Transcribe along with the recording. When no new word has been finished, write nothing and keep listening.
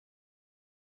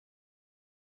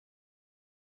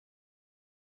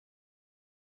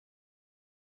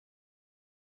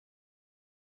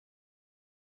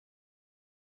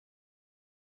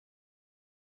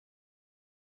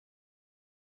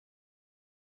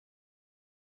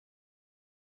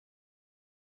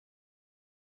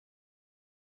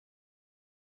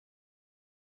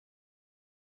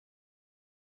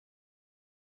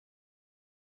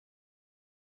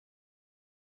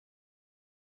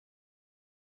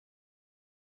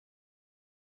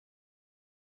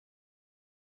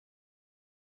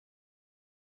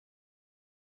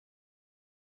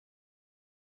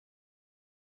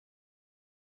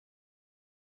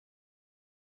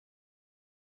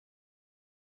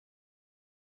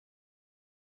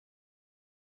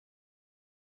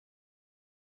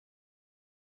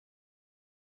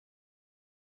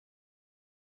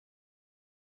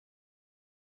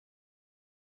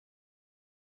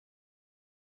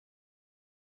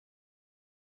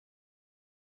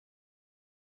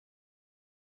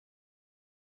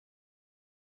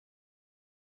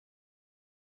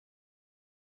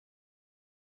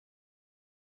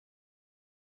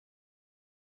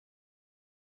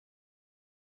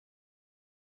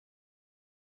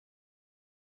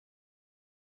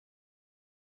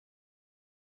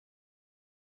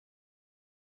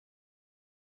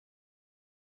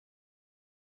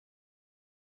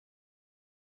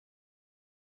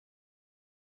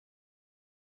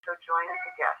So join as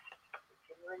a guest.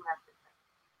 Continuing messaging.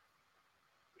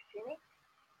 You see me?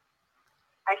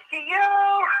 I see you!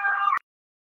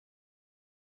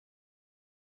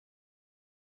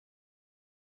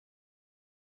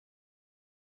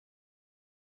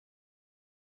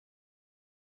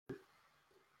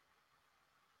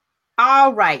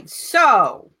 All right,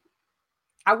 so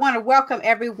I want to welcome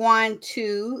everyone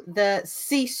to the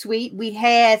C-Suite. We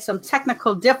had some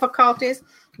technical difficulties.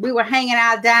 We were hanging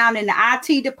out down in the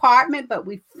IT department, but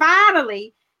we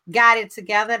finally got it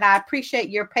together, and I appreciate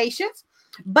your patience.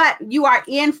 But you are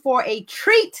in for a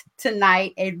treat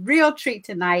tonight, a real treat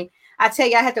tonight. I tell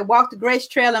you, I had to walk the Grace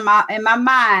Trail in my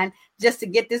mind just to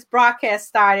get this broadcast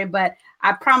started, but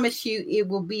I promise you it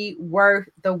will be worth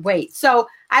the wait. So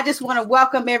I just want to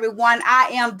welcome everyone. I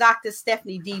am Dr.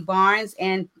 Stephanie D. Barnes,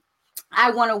 and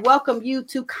I want to welcome you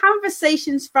to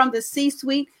Conversations from the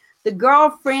C-Suite, the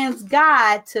girlfriend's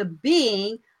guide to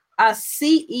being a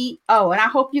CEO. And I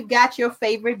hope you've got your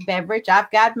favorite beverage. I've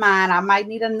got mine. I might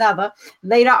need another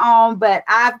later on, but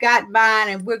I've got mine,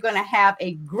 and we're going to have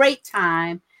a great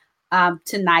time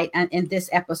tonight in this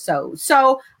episode.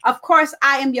 So, of course,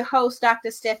 I am your host,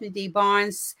 Dr. Stephanie D.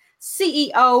 Barnes,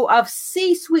 CEO of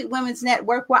C-Suite Women's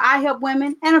Network, where I help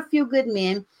women and a few good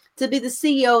men to be the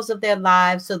CEOs of their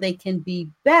lives so they can be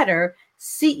better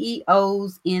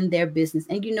CEOs in their business.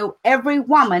 And you know, every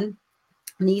woman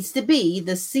needs to be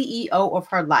the CEO of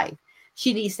her life.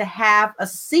 She needs to have a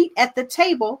seat at the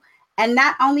table, and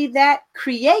not only that,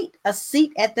 create a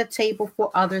seat at the table for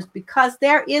others, because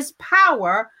there is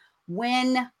power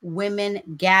when women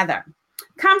gather.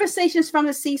 Conversations from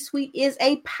the C-Suite is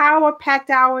a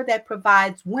power-packed hour that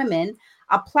provides women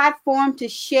a platform to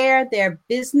share their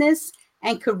business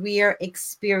and career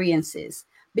experiences,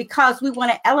 because we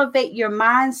want to elevate your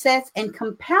mindsets and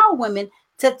compel women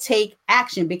to take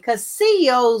action, because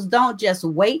CEOs don't just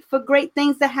wait for great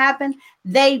things to happen,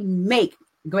 they make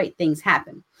great things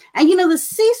happen. And you know, the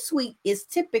C-Suite is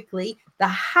typically the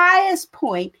highest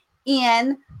point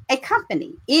in a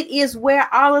company. It is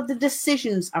where all of the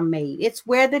decisions are made. It's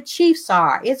where the chiefs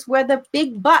are. It's where the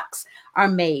big bucks are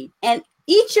made. And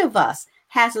each of us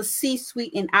has a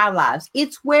C-suite in our lives.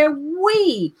 It's where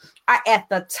we are at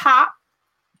the top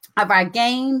of our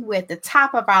game, we're at the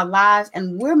top of our lives,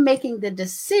 and we're making the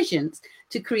decisions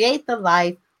to create the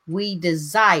life we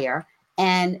desire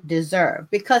and deserve,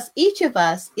 because each of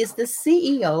us is the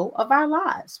CEO of our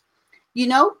lives. You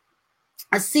know,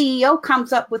 a CEO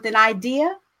comes up with an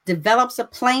idea, develops a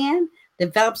plan,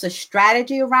 develops a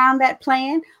strategy around that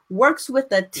plan, works with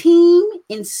a team,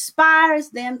 inspires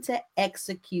them to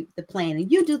execute the plan. And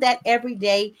you do that every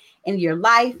day in your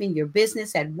life, in your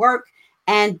business, at work,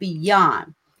 and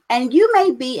beyond. And you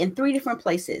may be in 3 different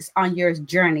places on your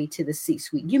journey to the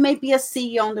C-suite. You may be a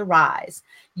CEO on the rise.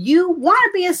 You want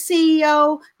to be a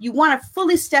CEO. You want to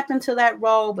fully step into that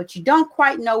role, but you don't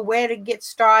quite know where to get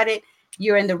started.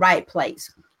 You're in the right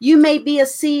place. You may be a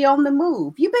CEO on the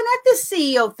move. You've been at this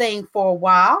CEO thing for a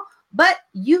while, but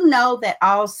you know that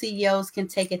all CEOs can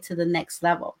take it to the next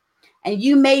level. And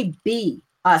you may be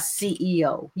a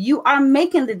CEO. You are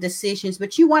making the decisions,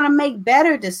 but you want to make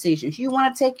better decisions. You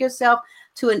want to take yourself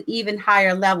to an even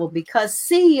higher level, because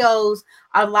CEOs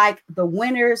are like the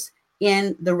winners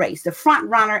in the race, the front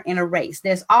runner in a race.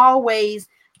 There's always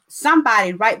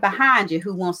somebody right behind you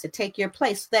who wants to take your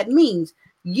place. So that means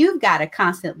you've got to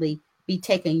constantly be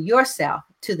taking yourself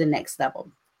to the next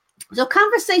level. So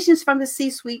Conversations from the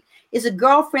C-Suite is a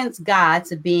girlfriend's guide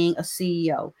to being a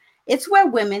CEO. It's where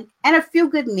women and a few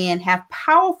good men have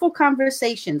powerful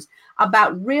conversations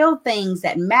about real things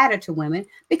that matter to women,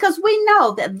 because we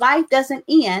know that life doesn't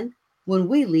end when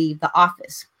we leave the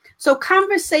office. So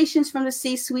Conversations from the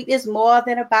C-Suite is more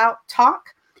than about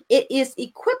talk. It is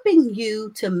equipping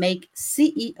you to make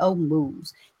CEO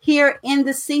moves. Here in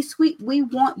the C-Suite, we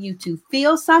want you to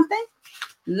feel something,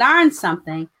 learn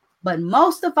something, but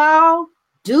most of all,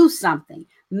 do something.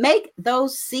 Make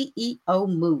those CEO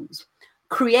moves.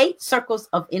 Create circles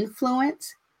of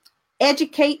influence.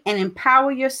 Educate and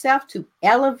empower yourself to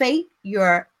elevate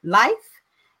your life,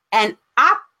 and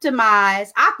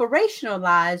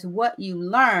operationalize what you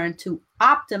learn to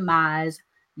optimize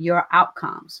your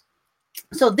outcomes.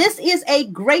 So this is a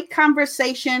great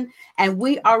conversation, and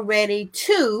we are ready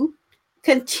to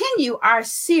continue our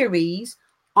series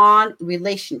on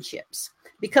relationships.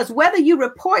 Because whether you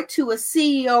report to a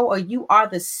CEO or you are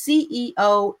the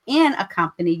CEO in a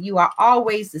company, you are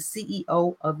always the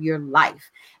CEO of your life.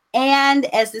 And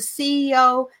as the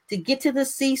CEO, to get to the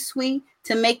C-suite,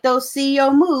 to make those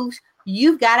CEO moves,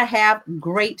 you've got to have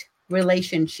great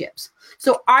relationships.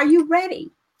 So are you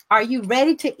ready? Are you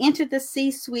ready to enter the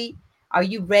C-suite Are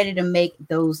you ready to make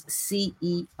those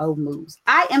CEO moves?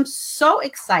 I am so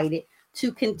excited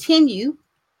to continue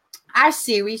our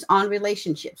series on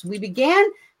relationships. We began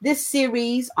this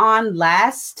series on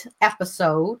last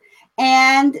episode,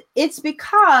 and it's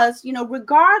because,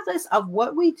 regardless of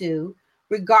what we do,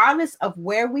 regardless of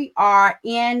where we are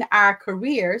in our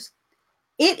careers,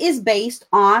 it is based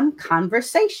on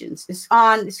conversations. It's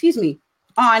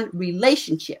on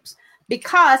relationships,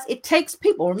 because it takes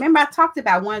people. Remember, I talked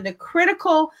about one of the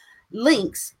critical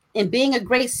links in being a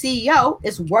great CEO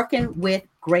is working with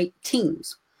great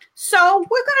teams. So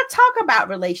we're going to talk about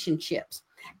relationships.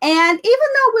 And even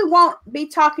though we won't be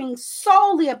talking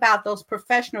solely about those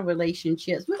professional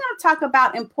relationships, we're going to talk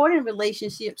about important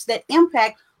relationships that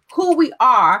impact who we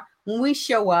are when we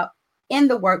show up in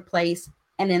the workplace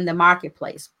and in the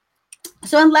marketplace.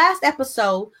 So in last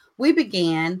episode, we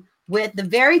began with the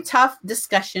very tough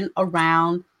discussion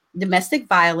around domestic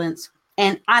violence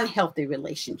and unhealthy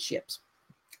relationships.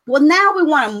 Well, now we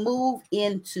want to move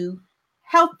into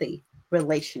healthy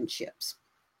relationships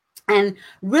and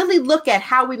really look at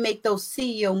how we make those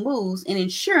CEO moves and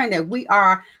ensuring that we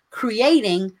are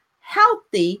creating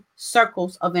healthy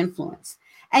circles of influence.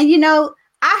 And,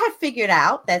 I have figured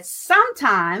out that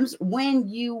sometimes when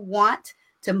you want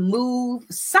to move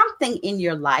something in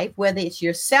your life, whether it's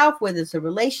yourself, whether it's a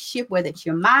relationship, whether it's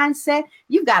your mindset,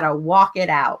 you've got to walk it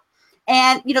out.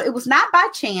 And, it was not by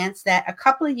chance that a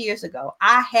couple of years ago,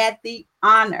 I had the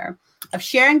honor of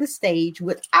sharing the stage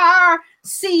with our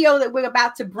CEO that we're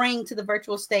about to bring to the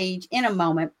virtual stage in a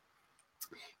moment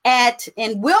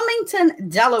in Wilmington,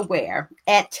 Delaware,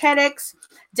 at TEDx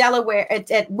Delaware, at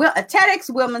TEDx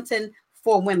Wilmington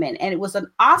for Women. And it was an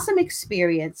awesome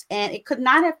experience, and it could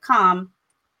not have come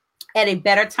at a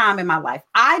better time in my life.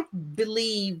 I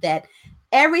believe that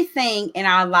everything in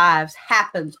our lives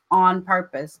happens on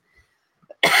purpose.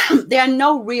 There are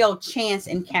no real chance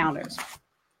encounters.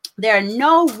 There are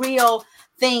no real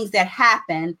things that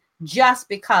happen just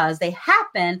because. They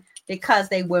happen because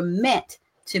they were meant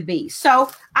to be.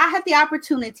 So I had the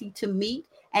opportunity to meet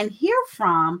and hear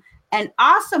from an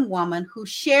awesome woman who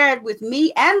shared with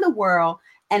me and the world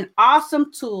an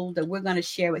awesome tool that we're going to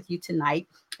share with you tonight.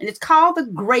 And it's called the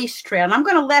Grace Trail. And I'm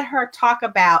going to let her talk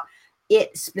about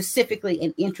it specifically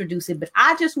and introduce it. But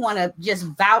I just want to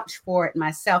vouch for it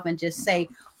myself and just say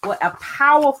what a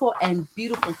powerful and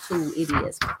beautiful tool it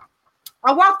is.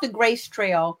 I walk the Grace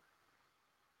Trail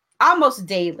almost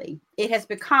daily. It has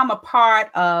become a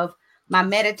part of my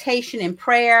meditation and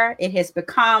prayer. It has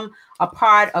become a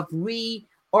part of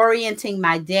reorienting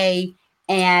my day.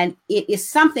 And it is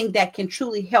something that can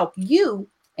truly help you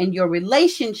in your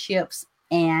relationships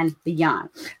and beyond.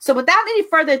 So without any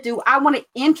further ado, I want to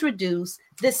introduce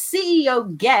the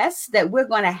CEO guest that we're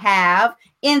going to have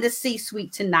in the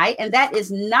C-suite tonight. And that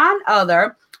is none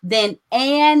other than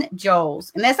Ann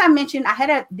Joles. And as I mentioned, I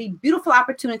had the beautiful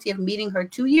opportunity of meeting her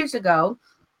 2 years ago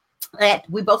that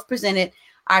we both presented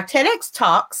our TEDx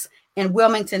talks in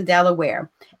Wilmington, Delaware.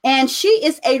 And she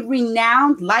is a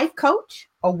renowned life coach,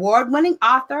 award-winning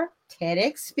author,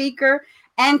 TEDx speaker,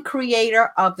 and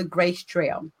creator of the Grace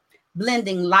Trail,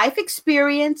 blending life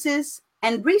experiences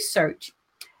and research.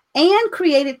 Ann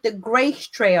created the Grace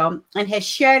Trail and has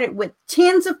shared it with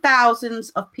tens of thousands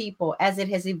of people as it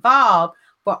has evolved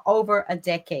for over a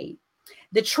decade.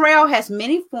 The trail has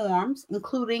many forms,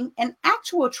 including an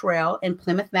actual trail in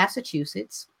Plymouth,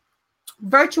 Massachusetts,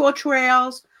 virtual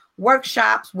trails,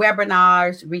 workshops,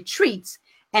 webinars, retreats,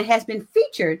 and has been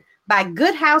featured by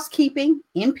Good Housekeeping,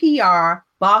 NPR,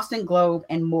 Boston Globe,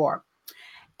 and more.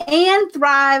 Ann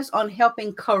thrives on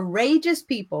helping courageous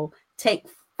people take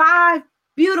 5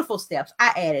 beautiful steps,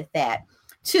 I added that,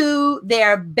 to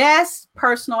their best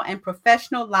personal and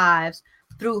professional lives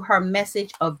through her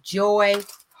message of joy,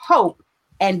 hope,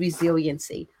 and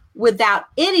resiliency. Without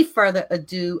any further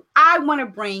ado, I want to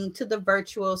bring to the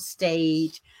virtual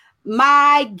stage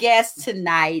my guest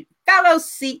tonight, fellow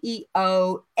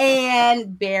CEO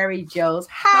Ann Berry-Joles.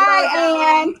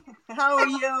 Hi, Ann. How are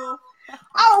you?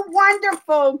 Oh,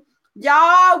 wonderful.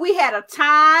 Y'all, we had a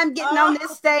time getting on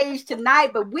this stage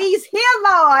tonight, but we's here,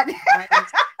 Lord. I'm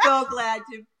so glad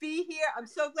to be here. I'm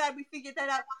so glad we figured that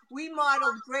out. We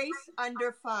modeled Grace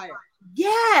Under Fire.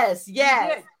 Yes.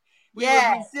 We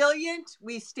were resilient,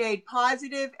 we stayed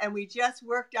positive, and we just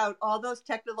worked out all those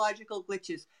technological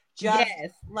glitches,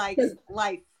 like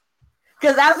life.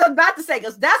 Because I was about to say,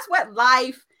 because that's what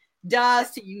life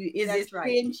does to you, is it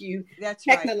sends you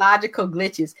technological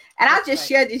glitches. And I just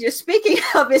shared this. You're speaking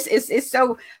of it's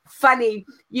so funny.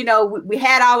 We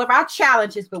had all of our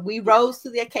challenges, but we rose to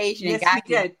the occasion. Yes, and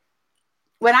we did.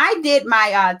 When I did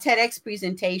my TEDx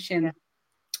presentation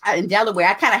in Delaware,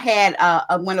 I kind of had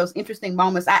one of those interesting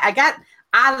moments. I got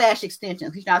eyelash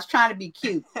extensions. You know, I was trying to be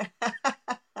cute.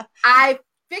 I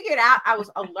figured out I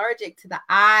was allergic to the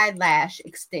eyelash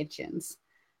extensions.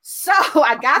 So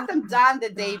I got them done the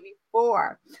day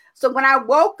before. So when I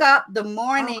woke up the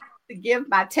morning to give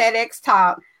my TEDx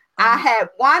talk, I had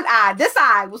one eye. This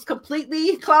eye was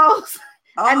completely closed.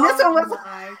 And this one was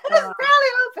fairly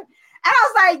open. And I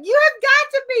was like, you have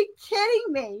got to be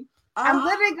kidding me. I'm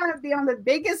literally going to be on the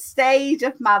biggest stage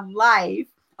of my life,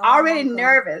 already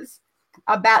nervous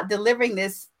about delivering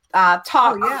this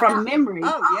talk from memory. And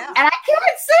I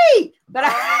can't see, but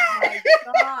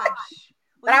I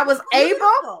was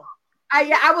able.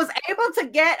 I was able to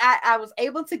get. I was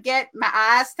able to get my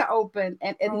eyes to open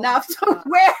and enough to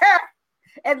where,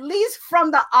 at least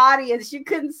from the audience, you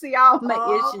couldn't see all my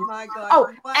issues. My God. Oh,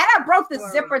 and I broke the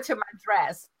zipper to my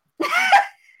dress.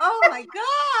 Oh my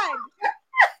God.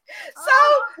 So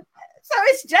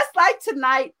it's just like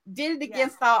tonight. Did it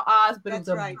against all odds, but it was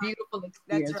a beautiful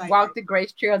experience. Walked the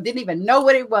Grace Trail. Didn't even know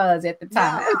what it was at the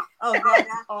time. No. Oh,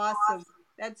 that's awesome.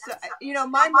 That's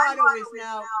my motto is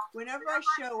now, whenever I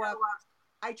show up,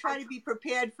 I try to be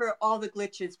prepared for all the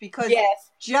glitches, because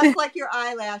just like your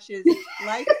eyelashes,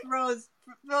 life throws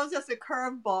us a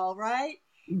curveball, right?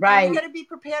 Right. You got to be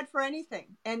prepared for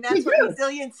anything, and that's what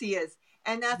resiliency is,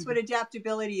 and that's what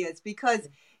adaptability is, because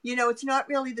it's not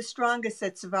really the strongest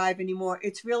that survive anymore.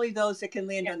 It's really those that can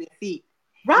land on their feet,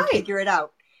 and figure it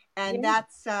out, and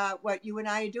that's what you and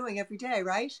I are doing every day,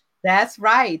 right? That's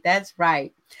right. That's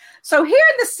right. So here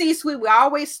in the C-Suite, we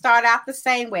always start out the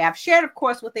same way. I've shared, of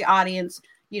course, with the audience,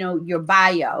 your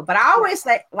bio, but I always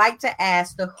like to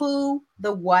ask the who,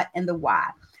 the what, and the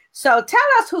why. So tell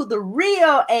us who the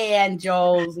real Ann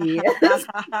Jones is,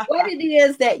 what it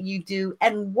is that you do,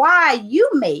 and why you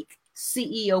make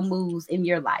CEO moves in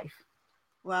your life.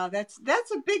 Wow, that's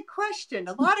a big question,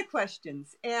 a lot of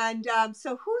questions. And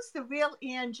so who's the real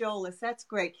Ann Jolis? That's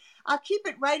great. I'll keep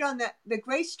it right on the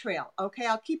Grace Trail. Okay,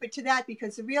 I'll keep it to that,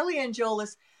 because the real Ann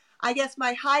Jolis, I guess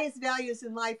my highest values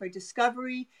in life are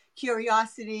discovery,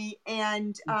 curiosity,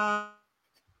 and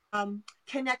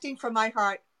connecting from my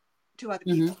heart to other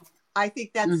people. I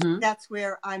think that's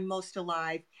where I'm most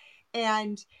alive.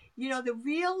 And, the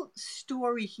real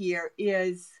story here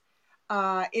is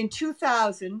in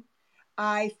 2000,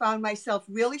 I found myself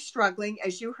really struggling,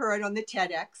 as you heard on the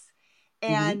TEDx.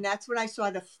 And that's when I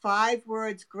saw the 5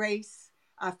 words grace,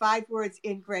 5 words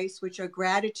in grace, which are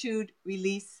gratitude,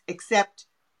 release, accept,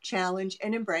 challenge,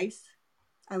 and embrace.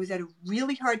 I was at a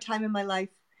really hard time in my life,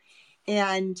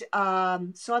 and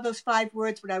saw those 5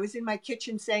 words when I was in my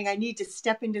kitchen saying, I need to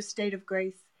step into a state of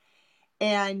grace,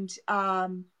 and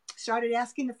started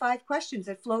asking the 5 questions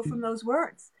that flow from those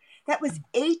words. That was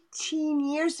 18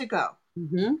 years ago.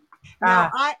 Now,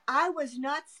 I was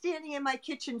not standing in my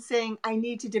kitchen saying, I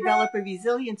need to develop a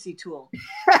resiliency tool.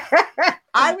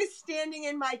 I was standing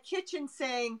in my kitchen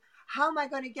saying, how am I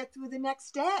going to get through the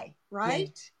next day?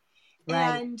 Right.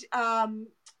 And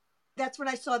that's when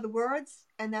I saw the words,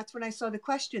 and that's when I saw the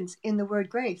questions in the word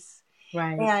grace.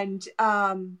 Right. And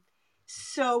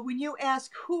so when you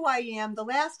ask who I am, the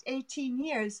last 18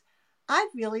 years, I've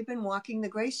really been walking the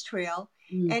Grace Trail.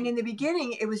 And in the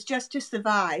beginning, it was just to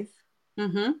survive.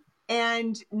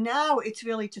 And now it's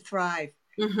really to thrive.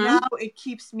 Now it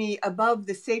keeps me above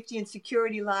the safety and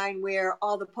security line where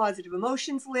all the positive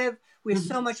emotions live, where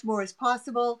so much more is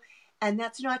possible. And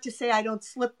that's not to say I don't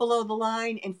slip below the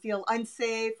line and feel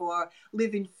unsafe or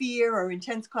live in fear or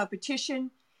intense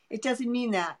competition. It doesn't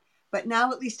mean that. But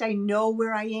now at least I know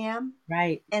where I am.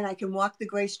 Right. And I can walk the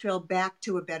Grace Trail back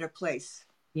to a better place.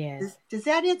 Yes. Does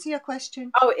that answer your question?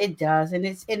 Oh, it does. And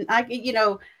I've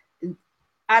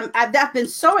been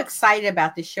so excited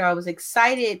about this show. I was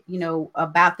excited,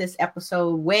 about this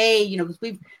episode because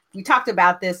we talked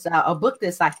about this, a book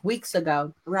this like weeks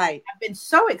ago. Right. I've been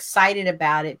so excited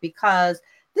about it because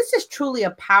this is truly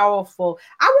a powerful,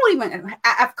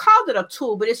 I've called it a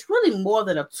tool, but it's really more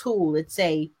than a tool. It's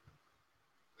a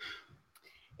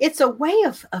way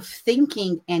of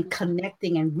thinking and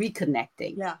connecting and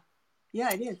reconnecting. Yeah.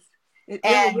 Yeah, it is. It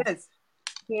really is.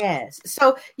 Yes.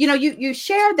 So, you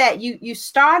shared that you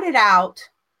started out,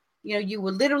 you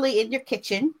were literally in your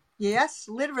kitchen. Yes,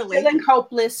 literally. Feeling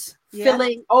hopeless,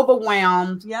 feeling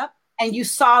overwhelmed. Yep. And you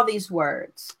saw these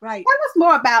words. Right. Tell us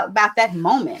more about that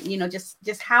moment,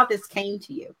 just how this came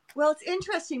to you. Well, it's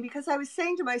interesting because I was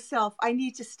saying to myself, I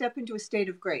need to step into a state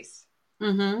of grace.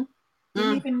 Didn't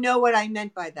even know what I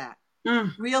meant by that.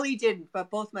 Really didn't. But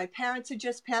both my parents had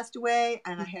just passed away,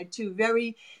 and I had 2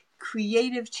 very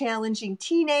creative, challenging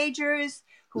teenagers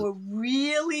who were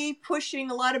really pushing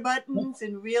a lot of buttons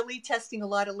and really testing a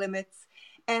lot of limits.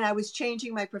 and I was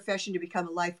changing my profession to become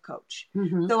a life coach.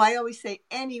 Mm-hmm. So I always say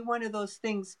any one of those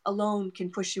things alone can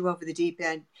push you over the deep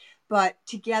end, but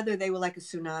together they were like a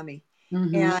tsunami.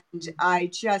 Mm-hmm. And I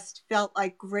just felt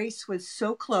like grace was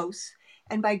so close.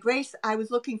 And by grace, I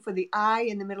was looking for the eye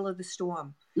in the middle of the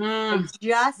storm. I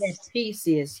Yes, peace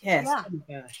is. Yes. Yeah, oh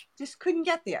my gosh. just couldn't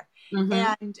get there.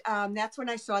 Mm-hmm. And that's when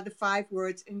I saw the 5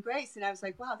 words in grace. And I was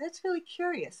like, wow, that's really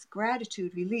curious.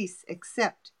 Gratitude, release,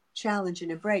 accept, challenge,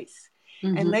 and embrace.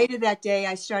 Mm-hmm. And later that day,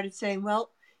 I started saying,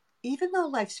 well, even though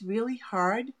life's really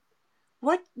hard,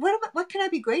 what can I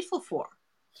be grateful for?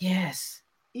 Yes.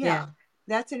 Yeah,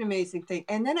 that's an amazing thing.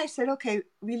 And then I said, okay,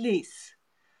 release.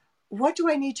 What do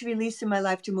I need to release in my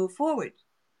life to move forward?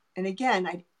 And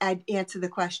again, I'd answer the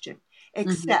question.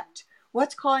 Accept.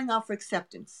 What's calling out for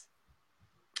acceptance?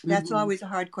 That's always a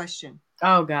hard question.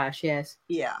 Oh, gosh, yes.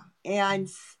 Yeah. And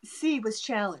C was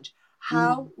challenge.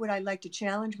 How would I like to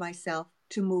challenge myself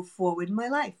to move forward in my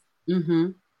life? Mm-hmm.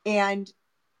 And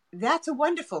that's a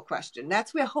wonderful question.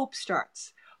 That's where hope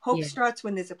starts. Hope starts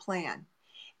when there's a plan.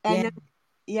 And then,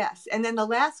 yes. And then the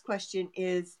last question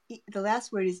is, the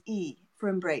last word is E for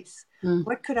embrace.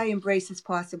 What could I embrace as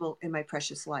possible in my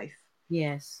precious life?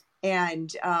 Yes.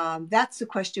 And that's the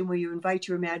question where you invite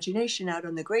your imagination out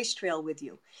on the grace trail with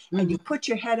you. And you put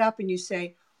your head up and you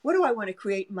say, what do I want to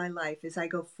create in my life as I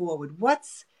go forward?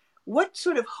 What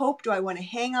sort of hope do I want to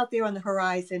hang out there on the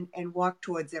horizon and walk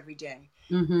towards every day?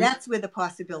 That's where the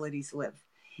possibilities live.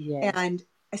 Yes. And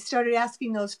I started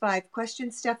asking those 5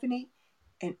 questions, Stephanie.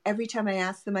 And every time I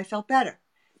asked them, I felt better.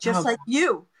 Just like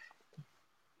you.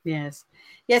 Yes.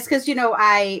 Yes, because,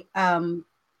 I am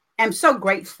so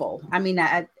grateful. I mean,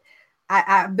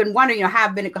 I've been wondering, how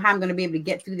I'm going to be able to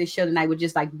get through this show tonight with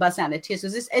just like bust out the tears.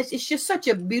 It's just such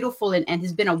a beautiful and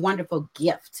has been a wonderful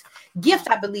gift. Gift,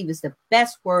 I believe, is the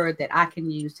best word that I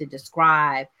can use to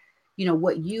describe,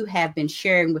 what you have been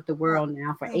sharing with the world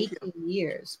now for 18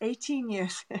 years. 18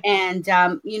 years. And,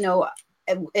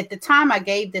 at the time I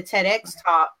gave the TEDx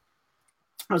talk,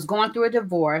 I was going through a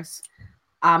divorce.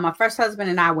 My first husband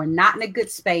and I were not in a good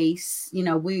space.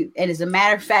 And as a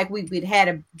matter of fact, we'd had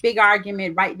a big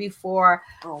argument right before,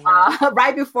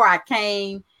 right before I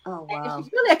came. Oh, wow. And it was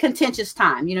really a contentious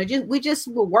time. We just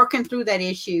were working through that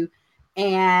issue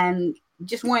and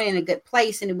just weren't in a good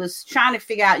place. And it was trying to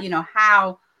figure out,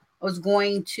 how I was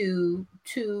going to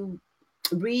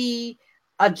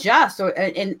readjust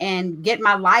and get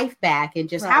my life back, and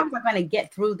just how was I going to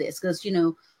get through this? Because,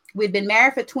 we'd been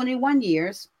married for 21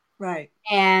 years. Right.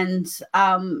 And,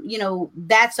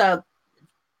 that's a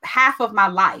half of my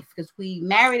life, because we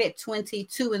married at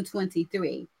 22 and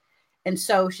 23. And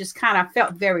so it's just kind of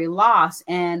felt very lost.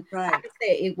 And I have to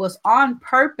say, it was on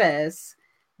purpose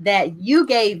that you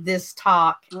gave this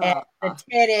talk at the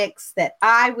TEDx that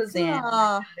I was in.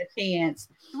 I had a chance.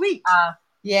 Sweet.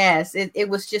 Yes, it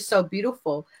was just so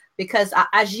beautiful, because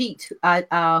Ajit,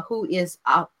 who is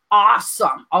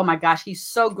awesome. Oh my gosh, he's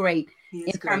so great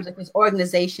in terms of his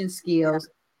organization skills.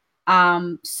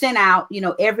 Sent out,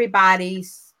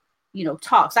 everybody's,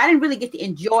 talks. I didn't really get to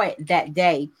enjoy it that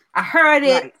day. I heard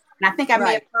it, and I think I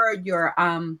may have heard your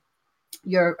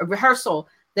rehearsal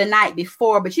the night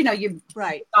before, but you're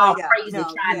all crazy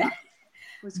trying to.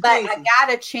 But I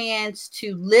got a chance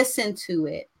to listen to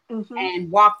it and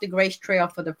walk the Grace Trail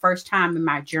for the first time in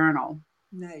my journal.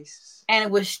 Nice. And it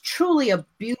was truly a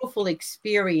beautiful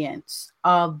experience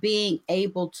of being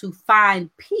able to find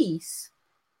peace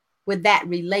with that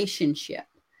relationship.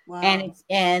 Wow. And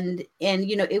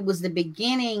it was the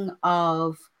beginning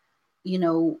of,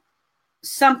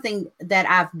 something that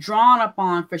I've drawn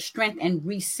upon for strength and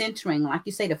recentering, like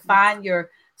you say, to find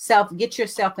yourself, get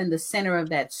yourself in the center of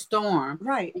that storm.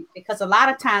 Right. Because a lot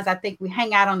of times I think we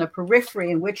hang out on the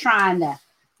periphery and we're trying to,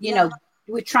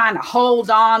 we're trying to hold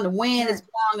on. The wind is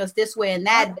blowing us this way and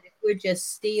that, but if we're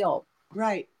just still.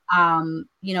 Right. And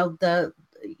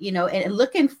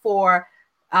looking for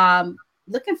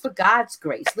God's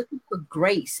grace, looking for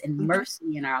grace and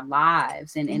mercy in our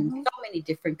lives and in so many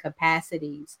different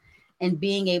capacities, and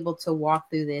being able to walk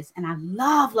through this. And I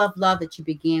love, love, love that you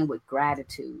began with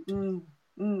gratitude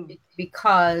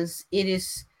because it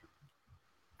is,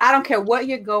 I don't care what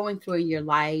you're going through in your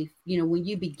life, when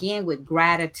you begin with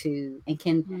gratitude and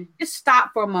can just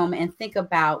stop for a moment and think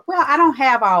about, well, I don't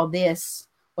have all this,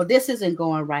 or this isn't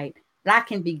going right, but I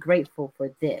can be grateful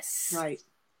for this. Right.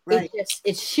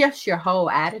 It shifts your whole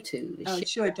attitude. It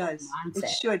sure does. It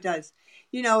sure does.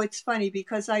 It's funny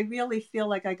because I really feel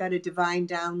like I got a divine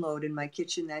download in my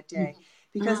kitchen that day,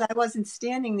 because I wasn't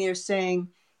standing there saying,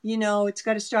 it's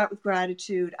got to start with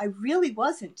gratitude. I really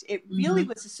wasn't. It really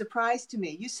was a surprise to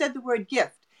me. You said the word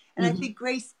gift, And I think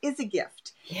grace is a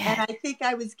gift. And I think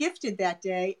I was gifted that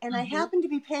day, and I happened to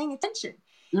be paying attention,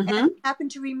 and I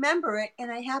happened to remember it,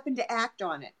 and I happened to act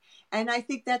on it. And I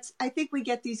think we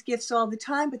get these gifts all the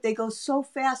time, but they go so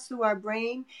fast through our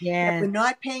brain that we're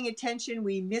not paying attention.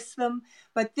 We miss them.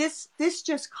 But this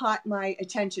just caught my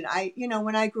attention.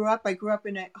 When I grew up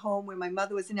in a home where my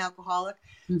mother was an alcoholic.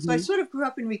 So I sort of grew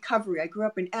up in recovery. I grew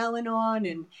up in Al-Anon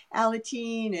and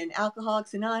Alateen and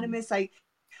Alcoholics Anonymous.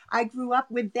 I grew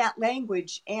up with that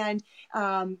language. And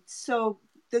so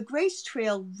the Grace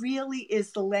Trail really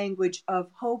is the language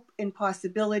of hope and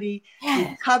possibility,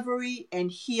 recovery and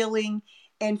healing,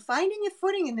 and finding your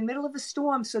footing in the middle of a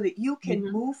storm so that you can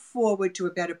move forward to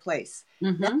a better place.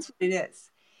 That's what it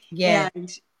is. Yeah. And,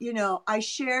 I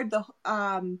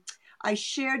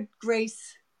shared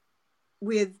grace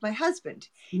with my husband,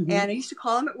 and I used to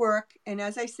call him at work. And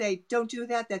as I say, don't do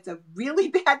that. That's a really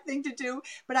bad thing to do.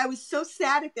 But I was so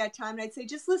sad at that time. And I'd say,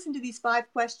 just listen to these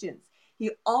 5 questions.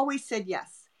 He always said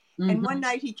yes. And one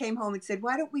night he came home and said,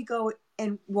 why don't we go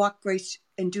and walk grace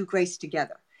and do grace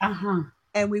together?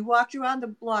 And we walked around the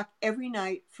block every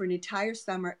night for an entire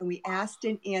summer, and we asked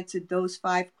and answered those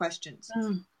 5 questions.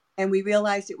 And we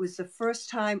realized it was the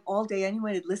first time all day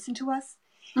anyone had listened to us.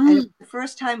 And it was the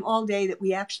first time all day that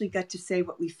we actually got to say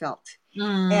what we felt.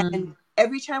 And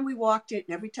every time we walked it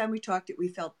and every time we talked it, we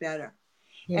felt better.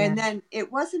 And then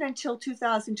it wasn't until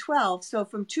 2012. So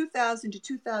from 2000 to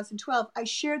 2012, I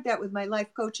shared that with my life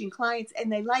coaching clients,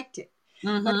 and they liked it.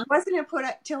 But it wasn't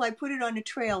until I put it on a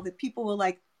trail that people were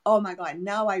like, oh my God,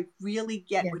 now I really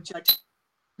get what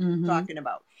you're talking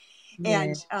about.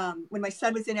 And when my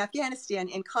son was in Afghanistan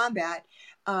in combat,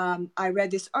 I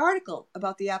read this article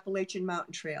about the Appalachian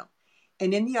Mountain Trail.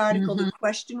 And in the article, the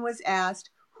question was asked,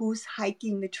 who's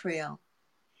hiking the trail?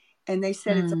 And they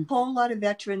said it's a whole lot of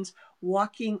veterans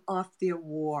walking off their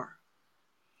war.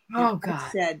 Oh, God. I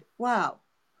said, wow,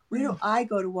 where do I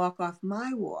go to walk off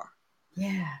my war?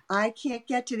 Yeah. I can't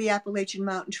get to the Appalachian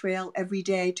Mountain Trail every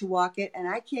day to walk it, and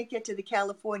I can't get to the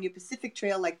California Pacific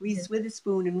Trail like Reese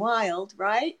Witherspoon and Wild,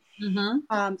 right?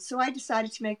 So I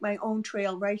decided to make my own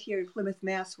trail right here in Plymouth,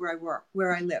 Mass,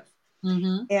 where I live.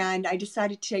 And I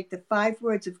decided to take the 5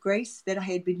 words of grace that I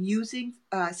had been using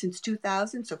since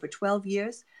 2000, so for 12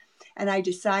 years. And I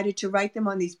decided to write them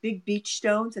on these big beach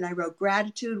stones. And I wrote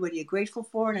gratitude, what are you grateful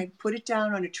for? And I put it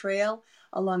down on a trail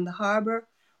along the harbor,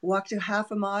 walked a half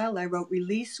a mile. I wrote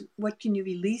release, what can you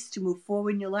release to move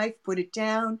forward in your life? Put it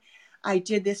down. I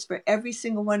did this for every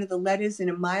single one of the letters in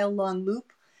a mile-long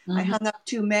loop. I hung up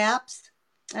 2 maps.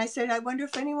 I said, I wonder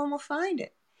if anyone will find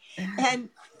it. And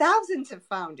thousands have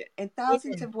found it, and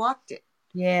thousands have walked it.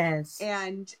 Yes.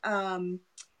 And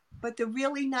but the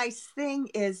really nice thing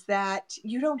is that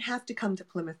you don't have to come to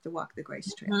Plymouth to walk the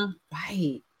Grace Trail.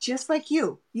 Right. Just like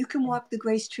you can walk the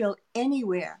Grace Trail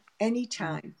anywhere,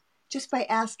 anytime, just by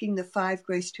asking the 5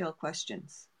 Grace Trail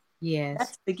questions. Yes.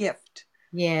 That's the gift.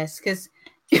 Yes, because,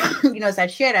 as I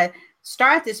shared, I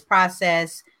start this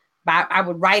process by, I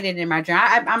would write it in my journal.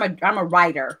 I'm a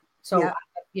writer. So,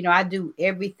 I do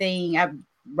everything. I'm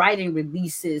writing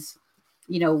releases,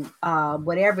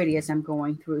 whatever it is I'm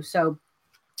going through. So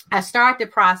I start the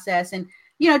process, and,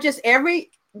 just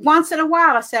every once in a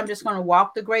while, I say, I'm just going to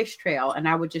walk the Grace Trail, and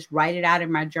I would just write it out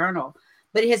in my journal.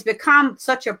 But it has become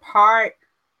such a part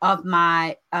of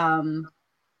my,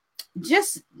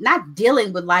 just not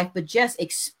dealing with life, but just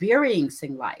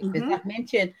experiencing life. As I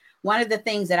mentioned, one of the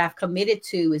things that I've committed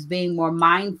to is being more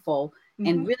mindful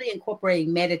and really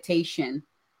incorporating meditation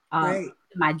in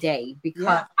my day, because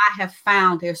I have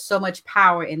found there's so much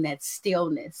power in that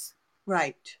stillness.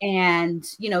 Right. And,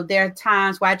 there are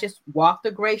times where I just walk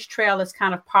the Grace Trail as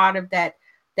kind of part of that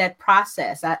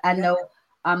process. I know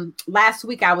last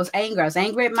week I was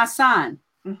angry at my son.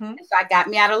 So I got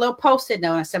me out a little Post-it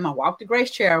note, and I said, I'm going to walk the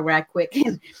Grace Trail right quick.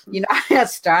 And, I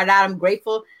started out, I'm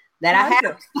grateful that I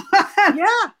have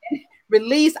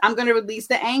I'm going to release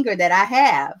the anger that I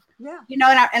have. Yeah.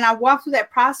 And I walked through that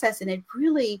process, and it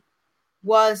really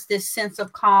was this sense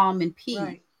of calm and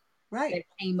peace that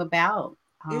came about.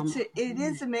 It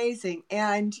is amazing.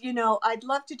 And, I'd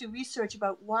love to do research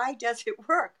about why does it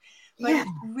work? But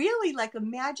it's really like a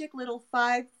magic little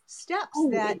 5 steps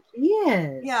And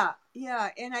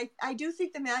I do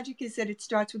think the magic is that it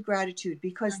starts with gratitude,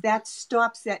 because that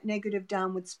stops that negative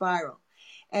downward spiral.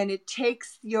 And it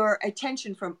takes your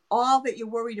attention from all that you're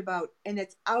worried about and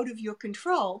it's out of your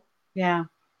control. Yeah.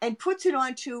 And puts it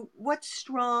onto what's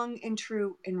strong and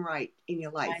true and right in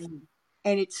your life. Right.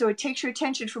 And it takes your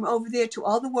attention from over there to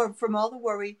all the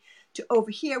worry to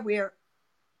over here where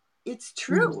it's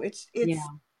true. It's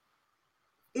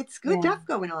It's good Yeah. stuff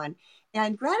going on.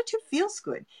 And gratitude feels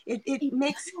good. It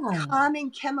makes does.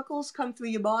 calming chemicals come through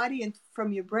your body and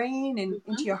from your brain and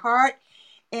into Mhm. your heart.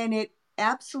 And it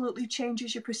absolutely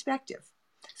changes your perspective.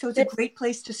 So it's a great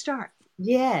place to start.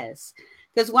 Yes.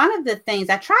 Because one of the things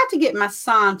I tried to get my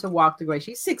son to walk the grace.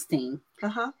 He's 16.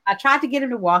 Uh-huh. I tried to get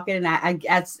him to walk it, and I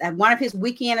at one of his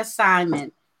weekend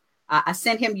assignment, I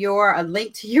sent him a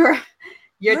link to your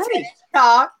Right. TED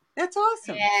Talk, That's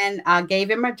awesome. and I gave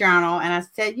him a journal, and I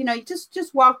said, you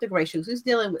just walk the grace shoes. He's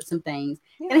dealing with some things,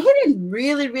 Yeah. and he didn't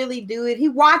really do it. He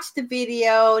watched the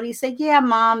video, and he said, "Yeah,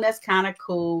 Mom, that's kind of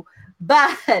cool."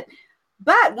 But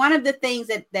one of the things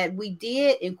that we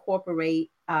did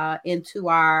incorporate into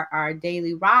our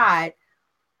daily ride,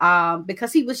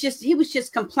 because he was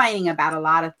just complaining about a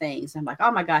lot of things. I'm like,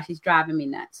 oh my gosh, he's driving me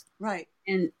nuts. Right.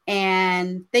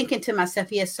 And thinking to myself,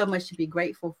 he has so much to be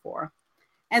grateful for.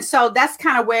 And so that's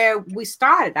kind of where we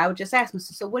started. I would just ask him,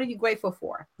 so what are you grateful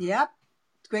for? Yep.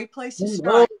 It's a great place to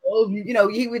start.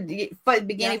 He would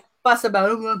begin to fuss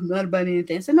about, not about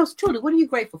anything. So no, truly, what are you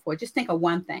grateful for? Just think of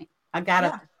one thing. I got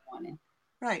up this morning.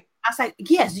 Right. I was like,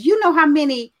 yes, you know how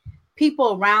many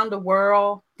people around the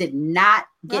world did not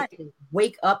get to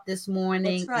wake up this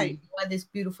morning and enjoy this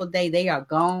beautiful day. They are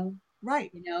gone.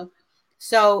 Right.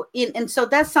 So so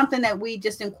that's something that we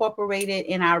just incorporated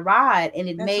in our ride, and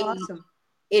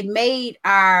it made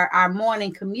our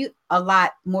morning commute a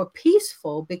lot more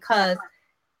peaceful, because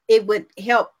it would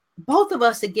help both of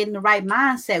us to get in the right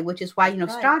mindset, which is why,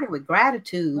 started with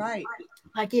gratitude. Right.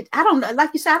 Like I don't know,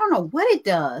 like you said, I don't know what it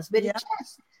does, but it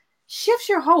just shifts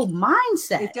your whole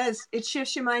mindset. It does. It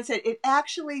shifts your mindset. It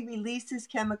actually releases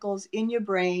chemicals in your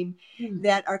brain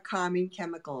that are calming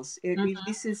chemicals. It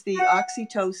releases the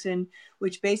oxytocin,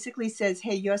 which basically says,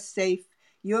 hey, you're safe,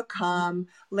 you're calm.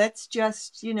 Let's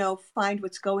just, find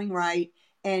what's going right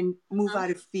and move out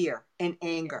of fear and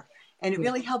anger. And it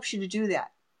really helps you to do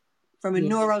that from a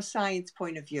neuroscience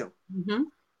point of view. Mm-hmm.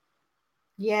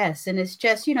 Yes. And it's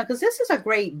just, because this is a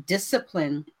great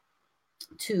discipline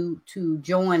to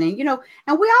join, and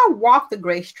and we all walk the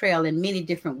Grace Trail in many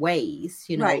different ways,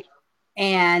 right.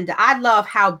 And I love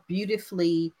how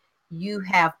beautifully you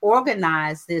have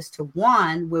organized this to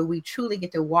one where we truly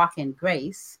get to walk in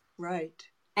grace, right?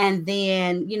 And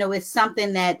then it's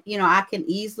something that I can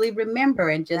easily remember,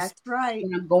 and just that's right.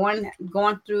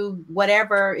 Going through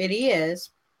whatever it is,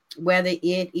 whether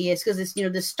it is, because it's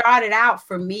this started out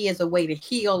for me as a way to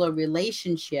heal a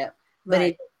relationship, but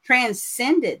it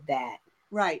transcended that.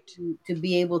 Right. To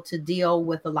be able to deal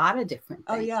with a lot of different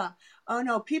things. Oh, yeah. Oh,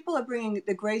 no. People are bringing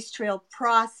the Grace Trail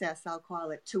process, I'll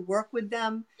call it, to work with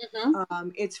them.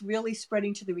 Mm-hmm. It's really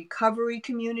spreading to the recovery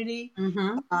community.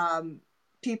 Mm-hmm.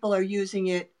 People are using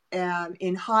it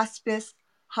in hospice,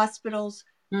 hospitals,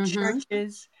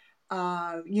 churches,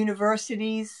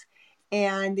 universities,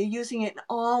 and they're using it in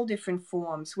all different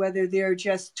forms, whether they're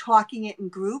just talking it in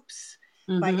groups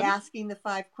by asking the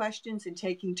 5 questions and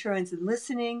taking turns and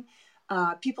listening.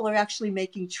 People are actually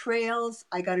making trails.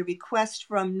 I got a request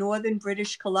from Northern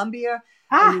British Columbia,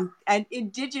 an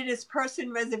Indigenous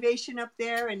person reservation up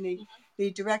there. And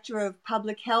the director of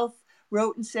public health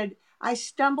wrote and said, I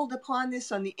stumbled upon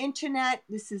this on the internet.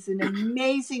 This is an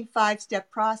amazing 5-step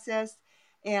process.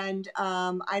 And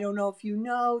I don't know if you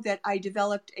know that I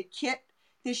developed a kit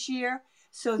this year.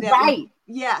 So that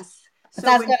yes. So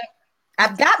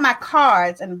I've got my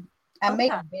cards, and I may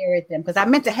have buried them because I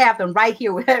meant to have them right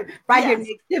here here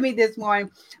next to me this morning.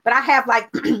 But I have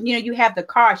you have the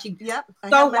cards. I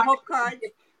have my hope cards.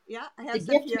 Yeah, I have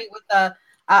some here. Me with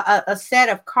a set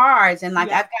of cards, and I've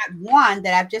got one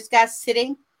that I've just got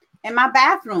sitting in my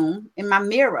bathroom in my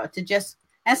mirror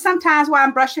and sometimes while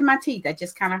I'm brushing my teeth, I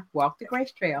just kind of walk the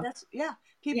Grace Trail.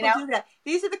 People do that.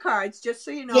 These are the cards, just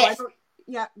so you know.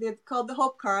 Yes. They're called the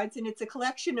Hope Cards, and it's a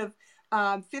collection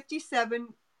of 57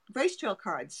 Grace Trail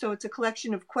cards. So it's a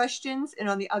collection of questions, and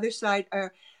on the other side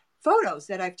are photos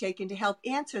that I've taken to help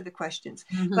answer the questions.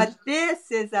 Mm-hmm. But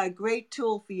this is a great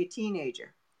tool for your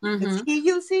teenager. Does he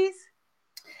use these?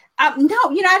 No,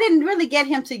 I didn't really get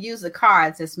him to use the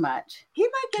cards as much. He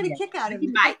might get a kick out of it.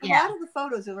 A lot of the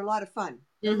photos are a lot of fun.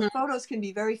 The photos can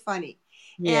be very funny.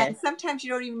 Yes. And sometimes you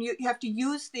don't even you have to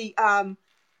use the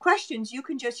questions. You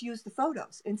can just use the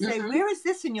photos and say, where is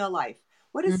this in your life?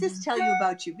 What does this tell you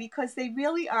about you? Because they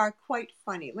really are quite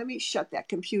funny. Let me shut that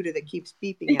computer that keeps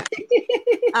beeping at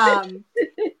me.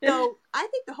 So I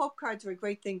think the Hope Cards are a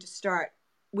great thing to start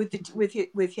with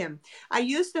him. I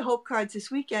used the Hope Cards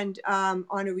this weekend on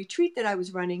a retreat that I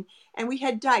was running, and we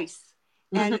had dice.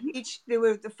 And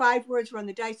the 5 words were on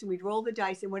the dice, and we'd roll the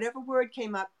dice, and whatever word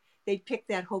came up, they'd pick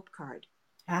that Hope card.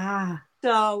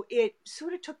 So it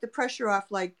sort of took the pressure off,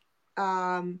 like,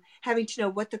 having to know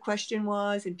what the question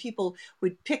was, and people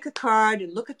would pick a card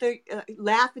and look at the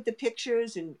laugh at the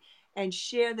pictures and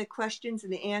share the questions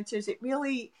and the answers. It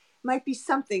really might be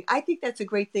something. I think that's a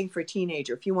great thing for a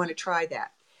teenager if you want to try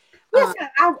that. Yes,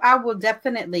 I will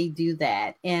definitely do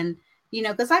that. And,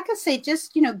 because like I say,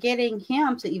 just, getting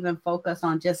him to even focus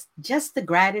on just the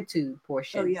gratitude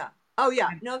portion. Oh, yeah. Oh,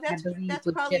 yeah. No, that's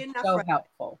probably enough. So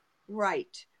helpful.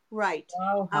 Right.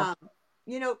 So helpful.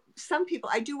 Some people,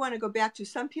 I do want to go back to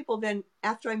some people. Then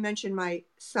after I mentioned my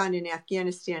son in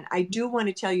Afghanistan, I do want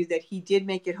to tell you that he did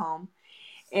make it home,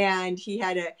 and he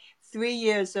had 3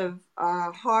 years of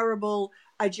horrible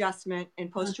adjustment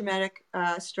and post-traumatic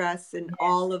stress and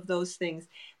all of those things.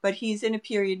 But he's in a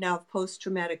period now of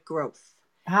post-traumatic growth.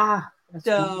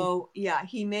 So yeah,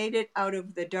 he made it out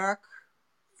of the dark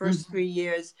first 3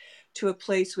 years to a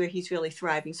place where he's really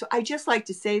thriving. So I just like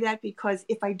to say that, because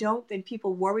if I don't, then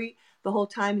people worry the whole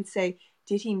time and say,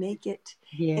 did he make it?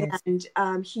 Yes.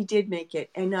 And he did make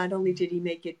it. And not only did he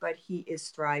make it, but he is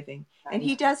thriving. And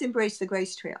he does embrace the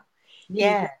Grace Trail.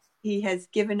 Yes. He has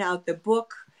given out the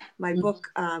book, my book,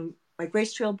 my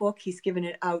Grace Trail book. He's given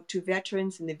it out to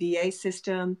veterans in the VA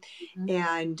system.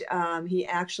 And he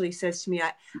actually says to me,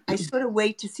 I sort of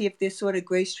wait to see if they're sort of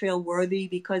Grace Trail worthy,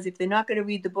 because if they're not going to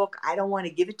read the book, I don't want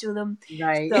to give it to them.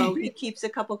 Right. So he keeps a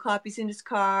couple copies in his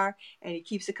car, and he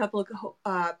keeps a couple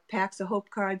of packs of hope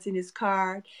cards in his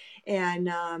car. And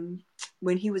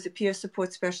when he was a peer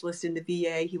support specialist in the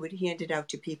VA, he would hand it out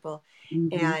to people.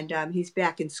 And he's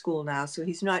back in school now, so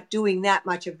he's not doing that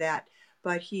much of that,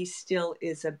 but he still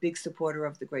is a big supporter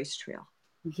of the Grace Trail.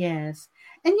 Yes.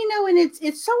 And, and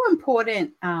it's so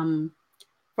important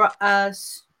for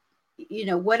us,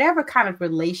 whatever kind of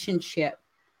relationship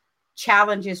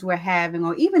challenges we're having,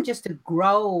 or even just to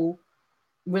grow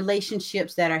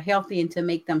relationships that are healthy and to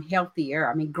make them healthier.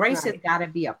 I mean, grace has got to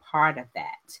be a part of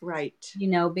that. Right.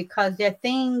 Because there are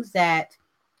things that,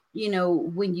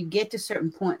 when you get to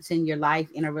certain points in your life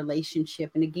in a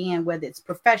relationship, and again, whether it's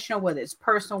professional, whether it's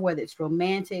personal, whether it's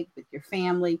romantic with your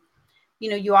family,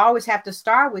 you always have to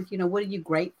start with, what are you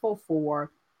grateful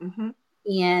for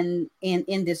in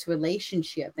this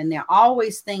relationship? And there are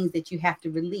always things that you have to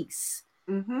release.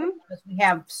 Because we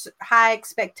have high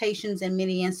expectations in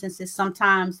many instances.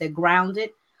 Sometimes they're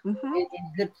grounded in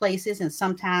good places, and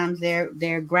sometimes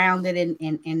they're grounded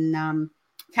in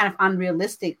kind of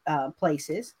unrealistic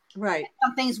places. Right.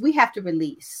 Some things we have to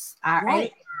release, our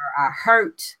anger, our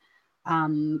hurt,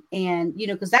 and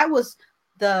because that was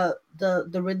the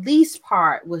release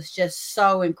part was just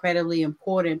so incredibly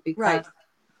important, because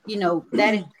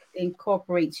that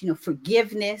incorporates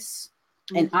forgiveness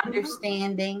and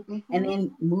understanding, and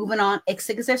then moving on.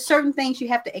 Because there's certain things you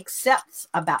have to accept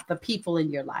about the people in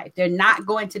your life. They're not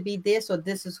going to be this, or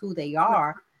this is who they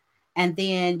are. And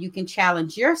then you can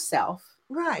challenge yourself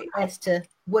as to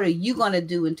what are you going to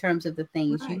do in terms of the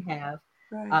things you have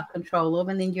control of,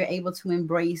 and then you're able to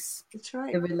embrace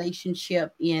the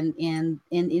relationship in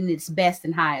its best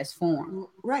and highest form.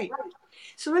 Right.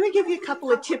 So let me give you a couple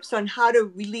of tips on how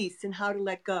to release and how to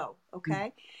let go.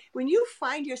 Okay. When you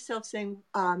find yourself saying,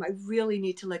 I really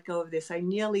need to let go of this, I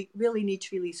really need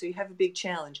to release, or you have a big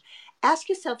challenge, ask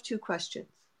yourself 2 questions.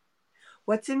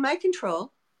 What's in my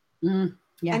control? And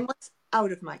what's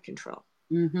out of my control?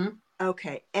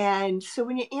 Okay. And so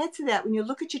when you answer that, when you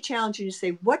look at your challenge and you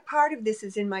say, what part of this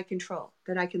is in my control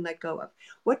that I can let go of?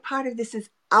 What part of this is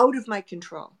out of my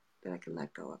control that I can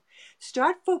let go of?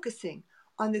 Start focusing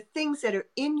on the things that are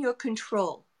in your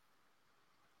control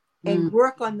and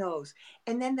work on those.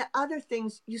 And then the other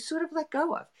things you sort of let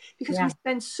go of, because we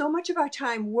spend so much of our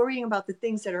time worrying about the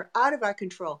things that are out of our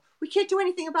control. We can't do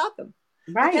anything about them.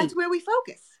 Right. But that's where we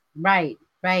focus. Right.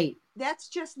 That's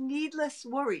just needless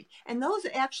worry. And those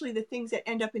are actually the things that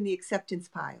end up in the acceptance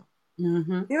pile.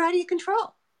 They're out of your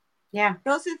control. Yeah.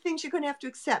 Those are the things you're going to have to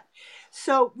accept.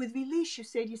 So with release, you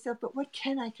say to yourself, but what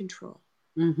can I control?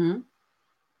 And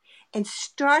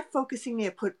start focusing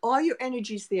there. Put all your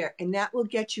energies there, and that will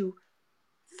get you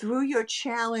through your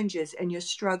challenges and your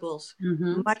struggles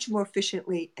much more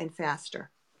efficiently and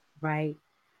faster. Right.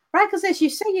 Because as you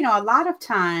say, a lot of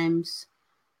times,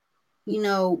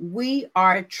 we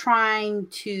are trying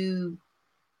to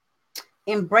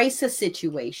embrace a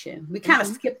situation. We kind of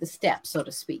skip the steps, so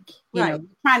to speak. We're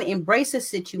trying to embrace a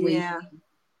situation.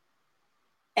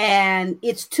 And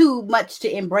it's too much to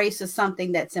embrace as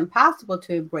something that's impossible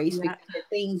to embrace, because there are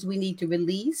things we need to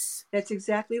release. That's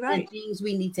exactly right. And things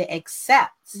we need to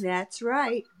accept. That's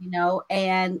right.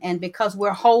 And because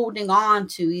we're holding on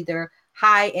to either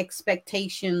high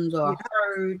expectations or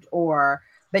hurt or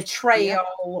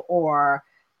betrayal or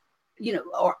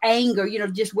or anger,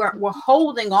 just we're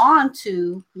holding on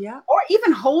to, or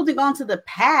even holding on to the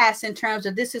past in terms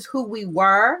of this is who we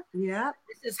were. Yeah.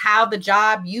 This is how the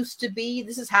job used to be.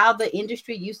 This is how the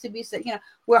industry used to be. So,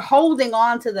 we're holding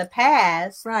on to the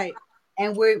past. Right.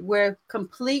 And we're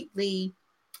completely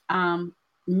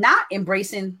not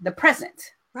embracing the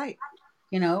present. Right.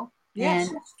 Yes.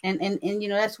 And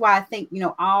that's why I think,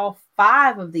 all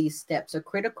 5 of these steps are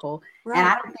critical. Right. And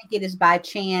I don't think it is by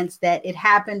chance that it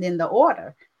happened in the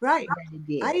order. Right.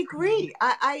 I agree.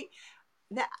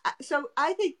 So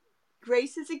I think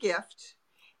grace is a gift,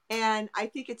 and I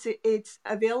think it's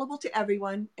available to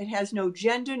everyone. It has no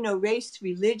gender, no race,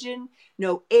 religion,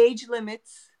 no age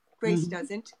limits. Grace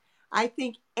doesn't. I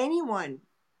think anyone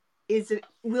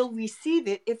will receive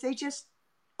it if they just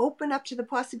open up to the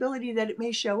possibility that it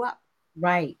may show up.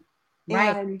 Right.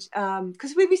 And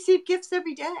because we receive gifts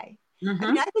every day. I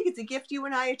mean, I think it's a gift you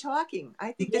and I are talking.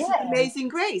 I think this is amazing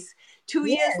grace. 2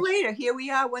 years later, here we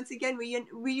are once again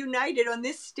reunited on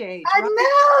this stage. I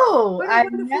know. What a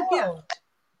wonderful gift.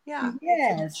 Yeah.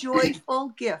 Yes. It's a joyful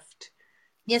gift.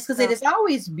 Yes, because it is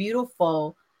always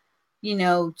beautiful,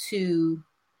 to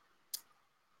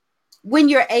when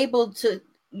you're able to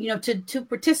to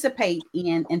participate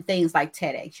in things like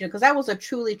TEDx, because that was a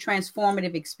truly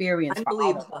transformative experience.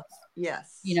 Unbelievable. For all of us.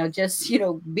 Yes. Just,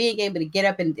 being able to get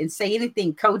up and say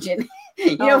anything cogent,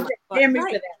 for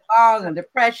that long under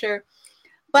pressure.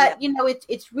 But,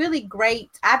 it's really great.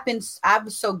 I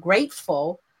was so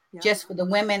grateful just for the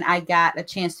women I got a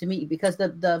chance to meet, because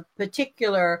the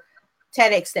particular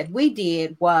TEDx that we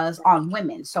did was on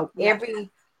women. So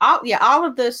all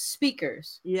of the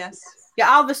speakers. Yes. Yeah,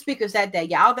 all the speakers that day.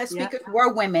 Yeah, all the speakers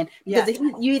were women, because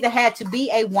you either had to be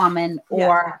a woman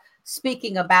or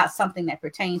speaking about something that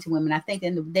pertained to women. I think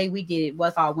in the day we did it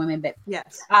was all women, but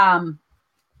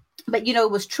but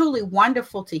it was truly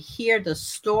wonderful to hear the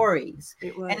stories.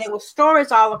 It was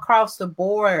stories all across the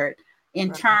board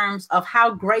in terms of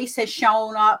how grace has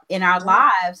shown up in our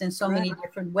lives in so many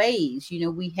different ways.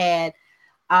 We had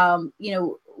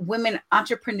women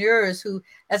entrepreneurs who,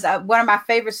 as one of my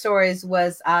favorite stories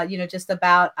was, just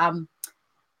about, and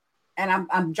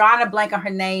I'm drawing a blank on her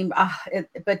name,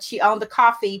 but she owned the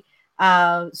coffee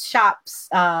shops,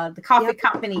 the coffee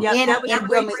company in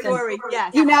Wilmington. Story.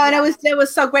 Yes. And it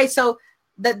was so great. So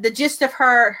the gist of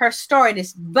her story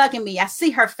is bugging me. I see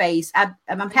her face.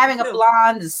 I'm having a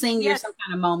blonde, a senior, some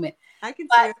kind of moment. I can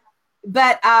see her.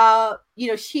 But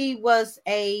she was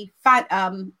an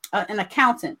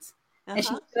accountant, and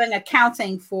she was doing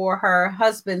accounting for her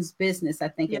husband's business, I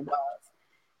think it was,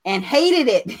 and hated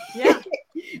it.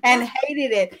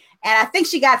 Hated it. And I think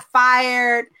she got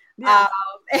fired. Yeah.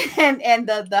 And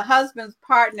the husband's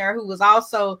partner, who was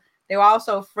they were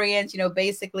also friends,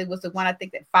 basically was the one I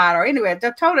think that fired her. Anyway,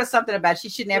 they told her something about she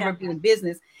should never be in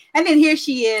business. And then here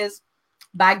she is,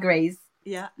 by grace.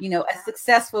 Yeah. A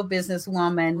successful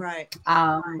businesswoman. Right.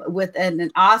 With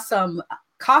an awesome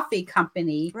coffee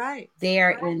company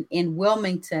there in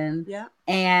Wilmington. Yeah.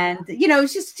 And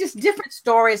it's just different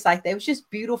stories like that. It was just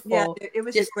beautiful. Yeah, it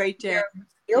was just a great day.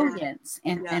 Resilience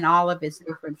in all of its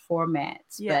different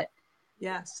formats. Yeah. But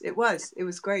yes, it was. It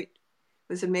was great.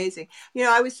 It was amazing.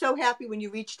 I was so happy when you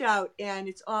reached out, and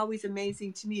it's always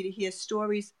amazing to me to hear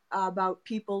stories about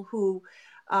people who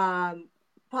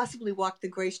possibly walked the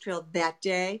Grace Trail that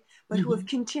day, but who have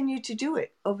continued to do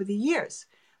it over the years.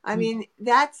 I mean,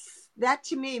 that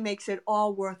to me makes it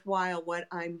all worthwhile what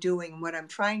I'm doing and what I'm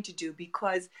trying to do,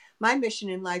 because my mission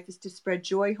in life is to spread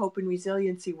joy, hope, and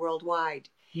resiliency worldwide.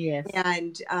 Yes.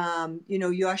 And,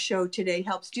 your show today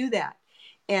helps do that.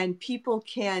 And people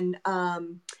can,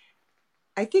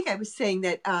 I think I was saying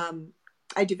that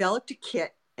I developed a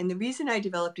kit. And the reason I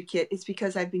developed a kit is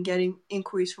because I've been getting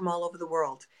inquiries from all over the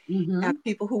world.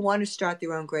 People who want to start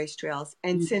their own Grace Trails.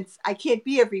 And since I can't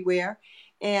be everywhere,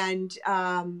 and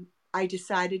I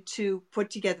decided to put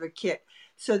together a kit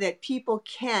so that people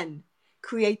can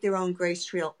create their own Grace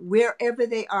Trail wherever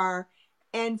they are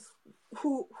and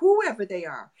whoever they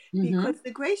are. Because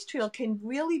the Grace Trail can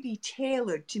really be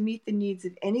tailored to meet the needs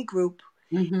of any group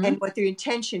and what their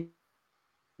intention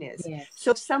is. Yes.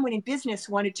 So if someone in business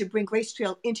wanted to bring Grace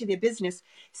Trail into their business,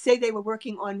 say they were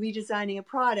working on redesigning a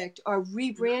product or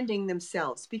rebranding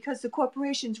themselves, because the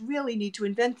corporations really need to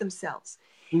invent themselves.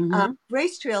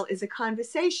 Grace Trail is a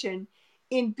conversation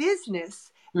in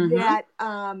business that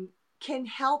can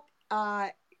help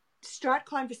start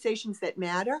conversations that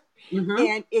matter,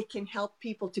 and it can help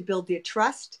people to build their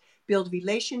trust, build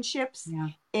relationships,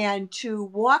 and to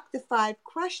walk the 5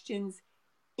 questions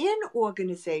in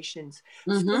organizations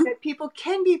so that people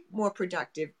can be more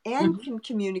productive and can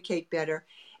communicate better,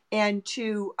 and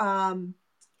to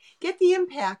get the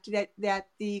impact that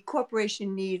the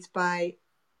corporation needs by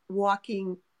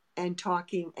walking and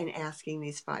talking and asking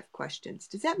these 5 questions.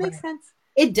 Does that make sense?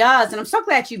 It does. And I'm so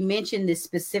glad you mentioned this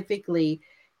specifically,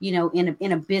 you know,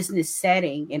 in a business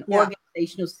setting, an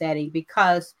organizational setting,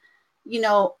 because, you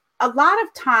know, a lot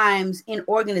of times in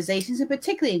organizations, and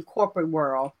particularly in corporate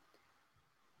world,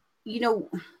 you know,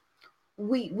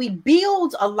 we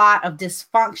build a lot of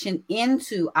dysfunction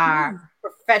into our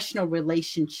professional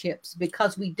relationships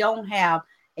because we don't have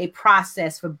a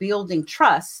process for building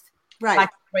trust, like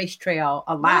Grace Trail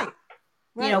allows.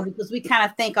 You know, because we kind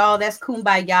of think, oh, that's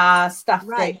kumbaya stuff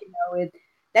that, you know,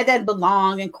 that doesn't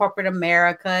belong in corporate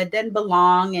America. It doesn't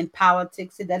belong in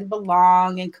politics. It doesn't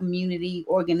belong in community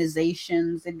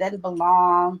organizations. It doesn't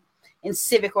belong in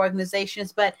civic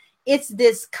organizations. But it's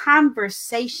this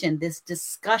conversation, this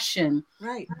discussion,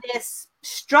 this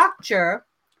structure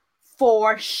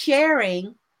for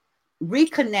sharing,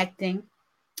 reconnecting,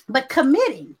 but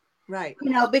committing. You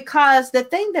know, because the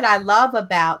thing that I love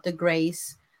about the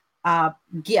Grace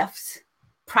gifts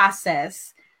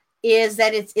process is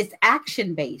that it's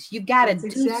action based. You got to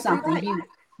do something.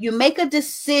 You make a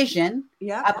decision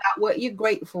about what you're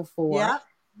grateful for.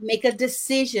 Make a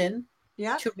decision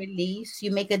to release.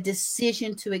 You make a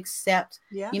decision to accept.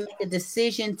 You make a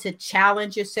decision to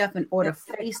challenge yourself in order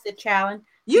to face the challenge.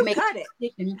 You got it.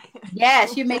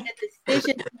 Yes, you make a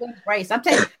decision to embrace. I'm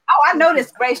telling you, I know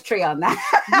this Grace Trail now.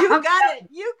 You got it.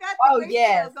 You got the Grace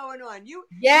Trail going on. You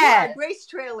are Grace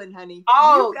Trailing, honey.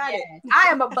 Oh, you got it.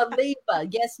 I am a believer.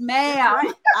 Yes,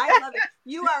 ma'am. I love it.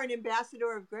 You are an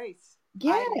ambassador of grace.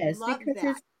 Yes, I love because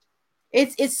that.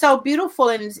 It's so beautiful,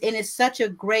 and it's such a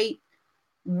great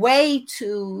way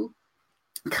to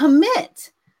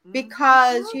commit,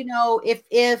 because you know,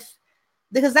 if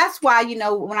because that's why, you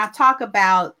know, when I talk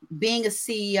about being a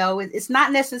CEO, it's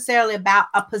not necessarily about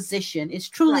a position. It's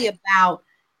truly about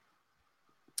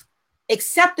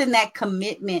accepting that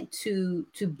commitment to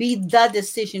be the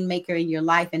decision maker in your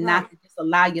life, and not to just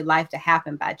allow your life to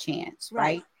happen by chance.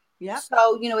 Right.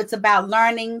 So, you know, it's about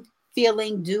learning,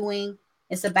 feeling, doing.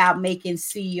 It's about making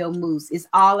CEO moves. It's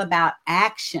all about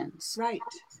actions.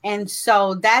 And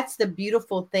so that's the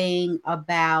beautiful thing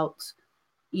about,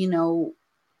 you know,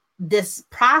 this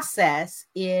process,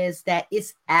 is that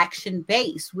it's action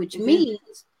based, which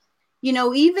means, you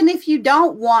know, even if you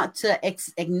don't want to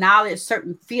acknowledge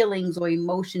certain feelings or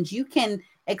emotions, you can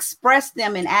express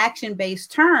them in action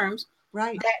based terms.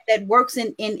 That works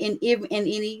in any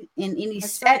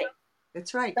setting.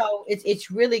 That's right. So it's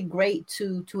really great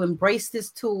to embrace this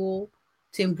tool,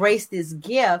 to embrace this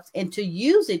gift, and to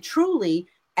use it truly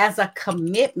as a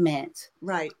commitment,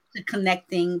 to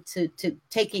connecting, to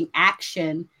taking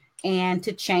action, and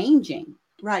to changing.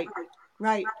 Right.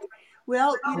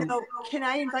 Well, you know, can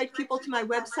I invite people to my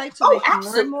website so they can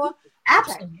learn more?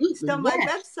 Absolutely. So my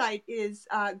website is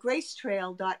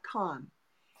gracetrail.com.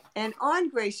 And on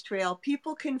Grace Trail,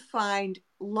 people can find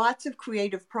lots of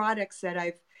creative products that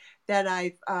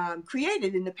I've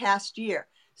created in the past year.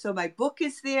 So my book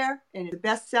is there, and it's a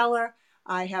bestseller.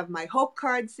 I have my hope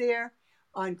cards there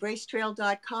on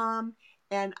gracetrail.com,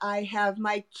 and I have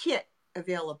my kit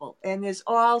available, and there's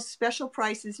all special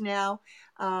prices now.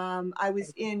 I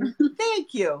was in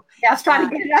thank you. I was trying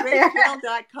to get it up there.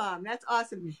 Gracetrail.com. That's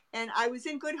awesome. And I was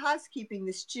in Good Housekeeping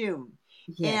this June.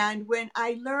 And when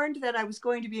I learned that I was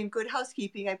going to be in Good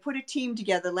Housekeeping, I put a team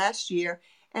together last year,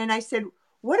 and I said,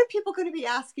 what are people going to be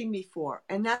asking me for?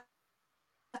 And that's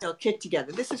a kit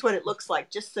together. This is what it looks like,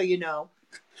 just so you know.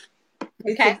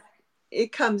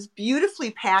 It comes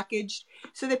beautifully packaged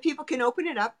so that people can open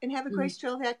it up and have a Grace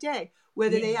Trail that day.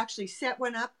 Whether they actually set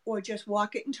one up or just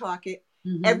walk it and talk it,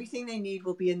 everything they need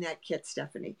will be in that kit,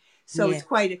 Stephanie. So it's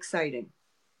quite exciting.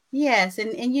 Yes.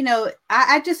 And you know,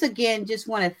 I just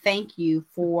want to thank you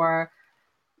for,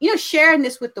 you know, sharing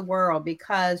this with the world,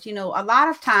 because, you know, a lot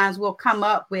of times we'll come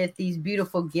up with these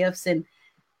beautiful gifts and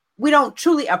we don't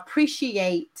truly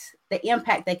appreciate the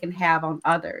impact they can have on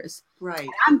others. Right.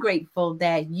 And I'm grateful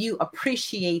that you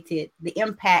appreciated the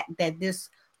impact that this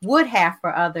would have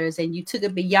for others, and you took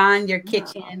it beyond your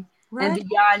kitchen and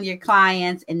beyond your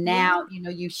clients. And now, you know,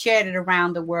 you've shared it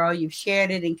around the world. You've shared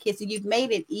it in Kids, and you've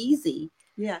made it easy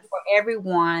for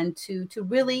everyone to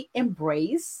really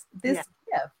embrace this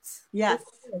gift.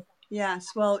 Yes.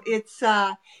 Well, it's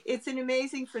an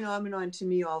amazing phenomenon to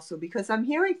me also, because I'm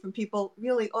hearing from people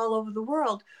really all over the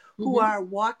world who are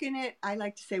walking it. I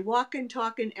like to say walking,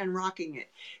 talking, and rocking it.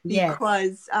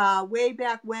 Because way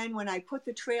back when I put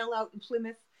the trail out in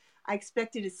Plymouth, I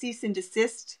expected a cease and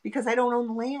desist because I don't own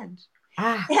the land.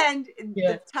 And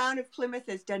yes. the town of Plymouth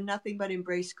has done nothing but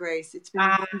embrace grace. It's been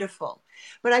wonderful.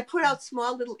 But I put out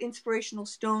small little inspirational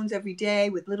stones every day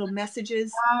with little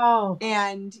messages. Oh.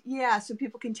 And yeah, so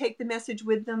people can take the message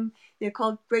with them. They're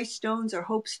called grace stones or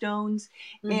hope stones.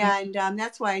 And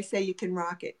that's why I say you can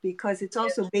rock it, because it's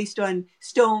also based on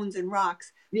stones and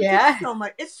rocks. But yeah.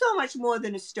 It's so much more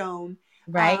than a stone.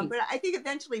 Right. But I think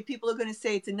eventually people are going to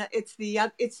say it's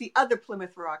the other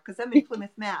Plymouth Rock, because I'm in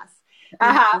Plymouth, Mass.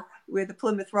 Where the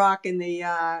Plymouth Rock and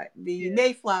the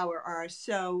Mayflower are.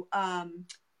 So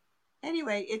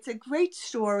anyway, it's a great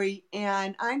story,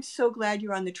 and I'm so glad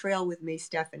you're on the trail with me,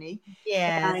 Stephanie.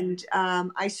 Yeah. And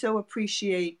I so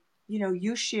appreciate,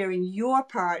 you sharing your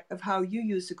part of how you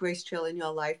use the Grace Trail in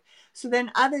your life. So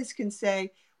then others can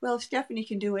say, well, if Stephanie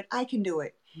can do it, I can do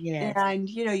it. Yes. And,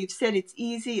 you've said it's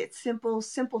easy, it's simple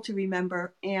to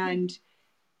remember. And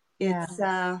it's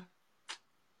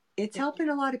helping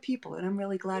a lot of people. And I'm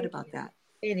really glad about that.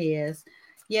 It is.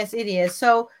 Yes, it is.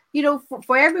 So,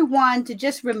 for everyone to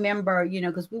just remember,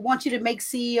 because we want you to make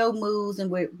CEO moves,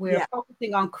 and we're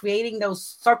focusing on creating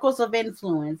those circles of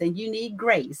influence, and you need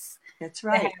grace. That's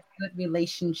right. To have good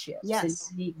relationships. Yes.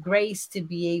 And you need grace to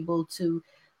be able to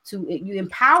you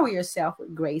empower yourself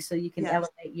with grace so you can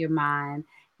elevate your mind.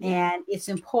 And it's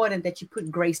important that you put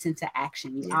grace into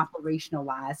action, you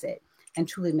operationalize it, and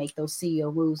truly make those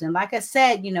CEO moves. And like I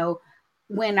said,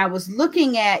 when I was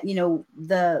looking at,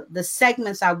 the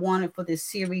segments I wanted for this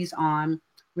series on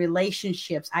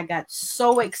relationships, I got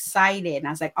so excited. And I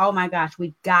was like, oh my gosh,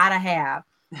 we gotta have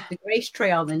the Grace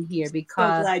Trail in here,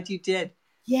 because so glad you did.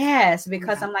 Yes,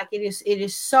 because I'm like, it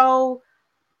is so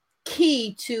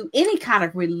key to any kind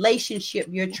of relationship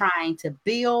you're trying to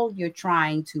build, you're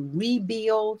trying to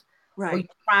rebuild, or you're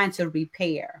trying to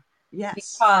repair. Yes.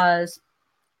 Because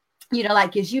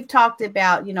like as you've talked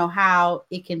about, how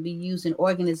it can be used in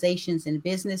organizations and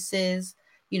businesses,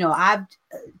 I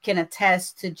can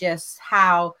attest to just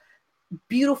how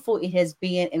beautiful it has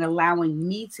been in allowing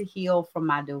me to heal from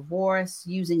my divorce,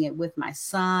 using it with my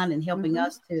son, and helping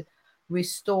us to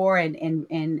restore and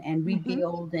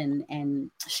rebuild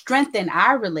and strengthen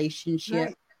our relationship.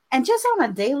 Right. And just on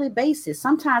a daily basis,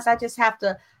 sometimes I just have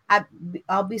to,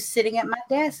 I'll be sitting at my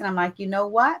desk and I'm like, you know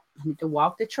what? I need to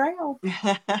walk the trail.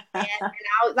 and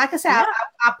like I said,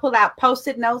 I pull out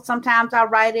Post-it notes. Sometimes I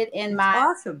write it in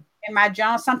my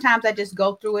journal. Sometimes I just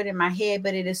go through it in my head,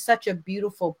 but it is such a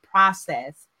beautiful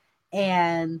process.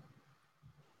 And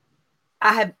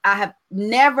I have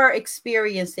never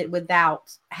experienced it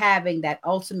without having that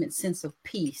ultimate sense of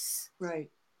peace. Right.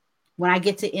 When I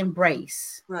get to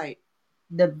embrace. Right.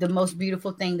 The most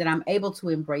beautiful thing that I'm able to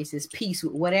embrace is peace,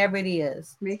 whatever it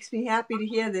is. Makes me happy to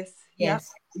hear this. Yes.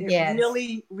 Yep. It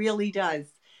really, really does.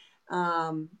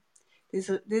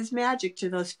 There's magic to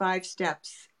those 5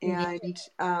 steps. And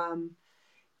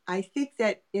I think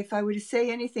that if I were to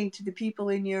say anything to the people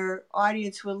in your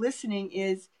audience who are listening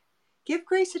is, give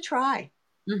grace a try.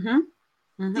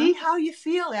 See how you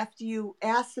feel after you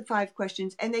ask the 5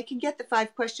 questions. And they can get the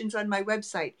 5 questions on my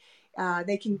website.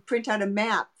 They can print out a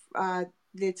map.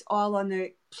 It's all on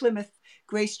the Plymouth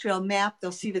Grace Trail map.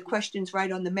 They'll see the questions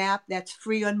right on the map. That's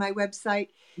free on my website.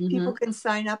 People can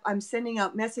sign up. I'm sending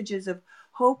out messages of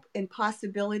hope and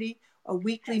possibility, a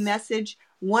weekly message,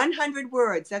 100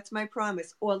 words. That's my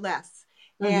promise, or less.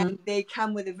 And they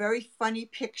come with a very funny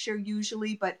picture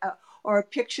usually, but or a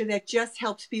picture that just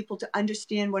helps people to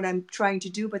understand what I'm trying to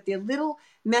do. But they're little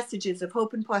messages of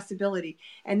hope and possibility.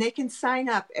 And they can sign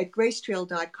up at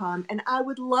gracetrail.com. And I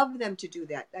would love them to do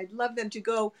that. I'd love them to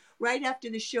go right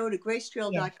after the show to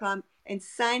gracetrail.com and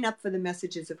sign up for the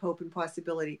messages of hope and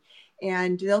possibility.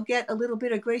 And they'll get a little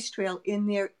bit of Grace Trail in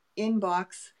their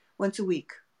inbox once a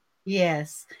week.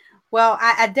 Yes. Well,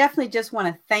 I definitely just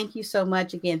want to thank you so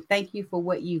much again. Thank you for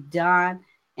what you've done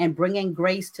and bringing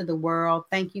grace to the world.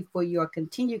 Thank you for your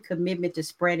continued commitment to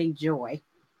spreading joy,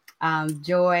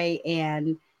 joy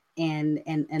and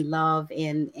love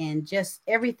and just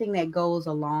everything that goes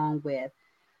along with,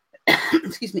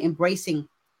 excuse me, embracing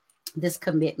this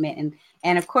commitment.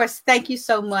 And of course, thank you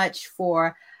so much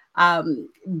for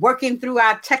working through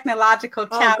our technological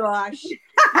challenge.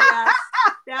 Oh gosh, yes,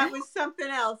 that was something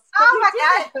else. But oh my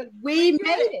gosh, we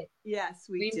made it. Yes,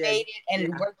 we did. Made it, and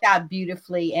it worked out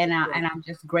beautifully. And I'm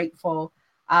just grateful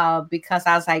because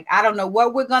I was like, I don't know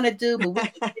what we're gonna do, but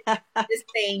we're gonna get this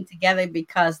thing together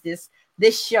because this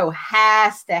show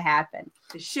has to happen.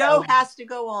 The show has to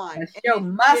go on. The show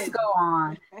must go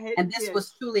on. And this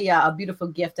was truly a beautiful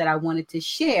gift that I wanted to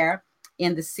share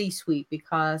in the C-suite,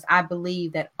 because I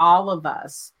believe that all of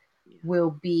us will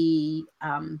be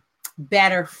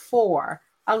better for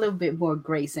a little bit more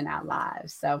grace in our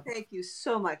lives. So thank you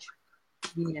so much.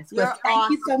 Yes. You're Well, thank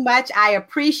awesome. you so much. I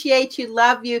appreciate you,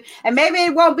 love you. And maybe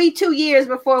it won't be 2 years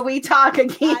before we talk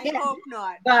again. I hope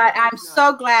not. But I'm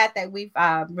so glad that we've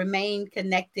remained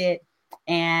connected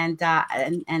and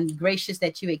gracious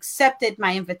that you accepted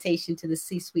my invitation to the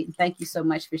C-Suite. And thank you so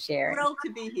much for sharing. Thrilled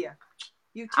to be here.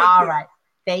 You take All care. right.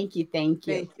 Thank you. Thank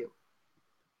you. Thank you.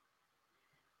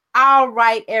 All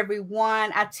right,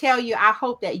 everyone. I tell you, I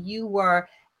hope that you were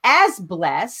as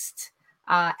blessed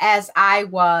as I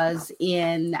was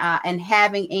in and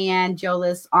having Ann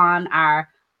Jolis on our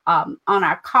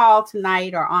call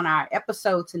tonight or on our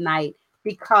episode tonight,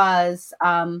 because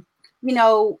you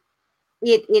know,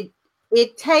 it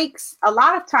takes a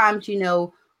lot of times, you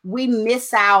know, we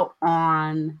miss out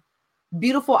on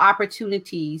beautiful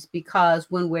opportunities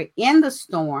because when we're in the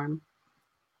storm,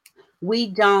 we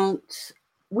don't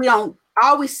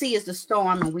all we see is the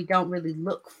storm, and we don't really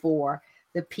look for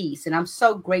the peace. And I'm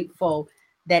so grateful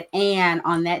that Ann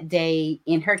on that day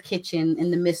in her kitchen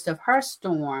in the midst of her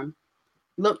storm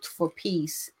looked for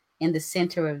peace in the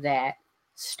center of that,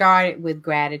 started with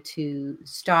gratitude,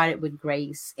 started with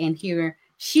grace. And here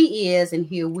she is, and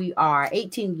here we are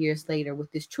 18 years later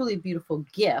with this truly beautiful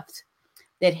gift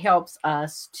that helps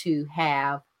us to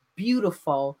have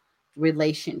beautiful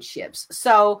relationships.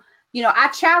 So, you know, I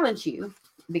challenge you,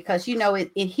 because, you know,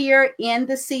 it here in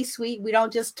the C-Suite, we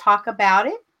don't just talk about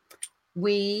it.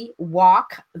 We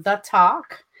walk the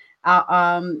talk.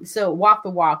 So walk the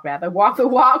walk, rather. Walk the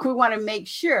walk. We want to make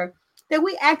sure that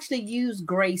we actually use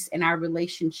grace in our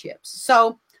relationships.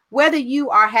 So whether you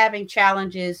are having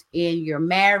challenges in your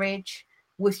marriage,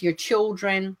 with your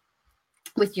children,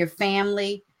 with your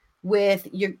family, with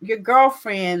your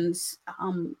girlfriends,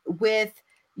 with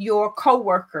your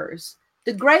coworkers,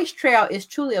 the Grace Trail is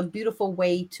truly a beautiful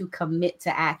way to commit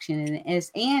to action. And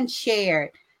as Ann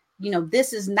shared, you know,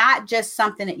 this is not just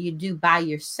something that you do by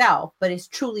yourself, but it's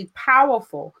truly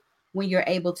powerful when you're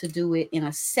able to do it in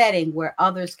a setting where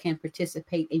others can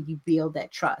participate and you build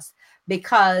that trust.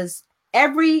 Because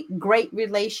every great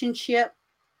relationship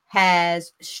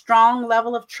has strong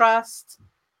level of trust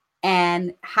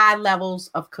and high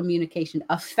levels of communication,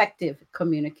 effective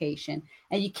communication.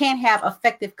 And you can't have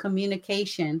effective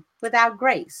communication without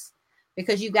grace,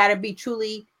 because you got to be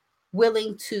truly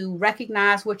willing to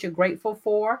recognize what you're grateful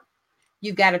for.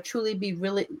 You've got to truly be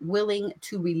really willing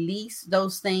to release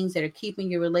those things that are keeping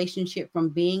your relationship from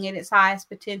being at its highest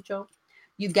potential.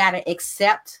 You've got to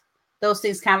accept those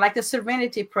things, kind of like the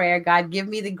serenity prayer. God, give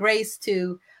me the grace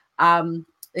to,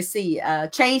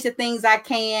 change the things I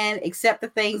can, accept the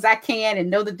things I can,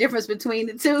 and know the difference between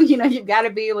the two. You know, you've got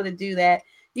to be able to do that.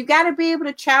 You've got to be able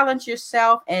to challenge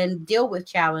yourself and deal with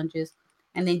challenges.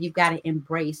 And then you've got to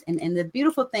embrace. And the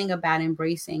beautiful thing about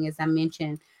embracing, as I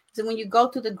mentioned, is that when you go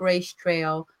through the Grace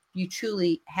Trail, you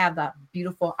truly have a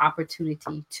beautiful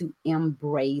opportunity to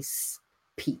embrace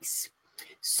peace.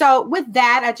 So with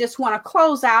that, I just want to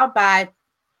close out by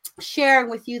sharing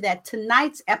with you that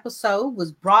tonight's episode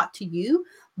was brought to you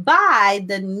by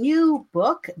the new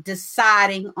book,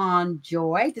 Deciding on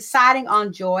Joy. Deciding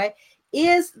on Joy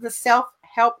is the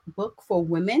self-help book for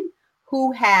women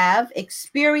who have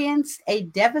experienced a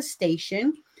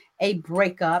devastation, a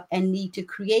breakup, and need to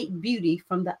create beauty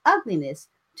from the ugliness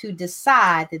to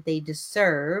decide that they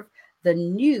deserve the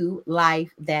new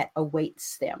life that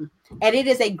awaits them. And it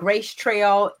is a Grace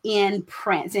Trail in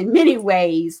print in many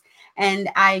ways. And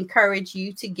I encourage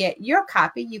you to get your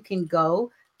copy. You can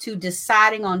go to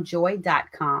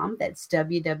decidingonjoy.com. That's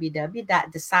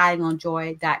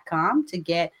www.decidingonjoy.com to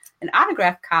get an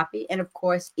autographed copy. And of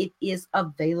course, it is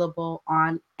available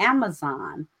on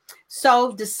Amazon.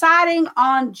 So Deciding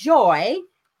on Joy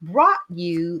brought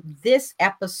you this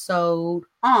episode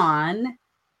on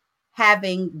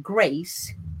having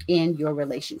grace in your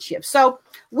relationship. So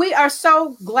we are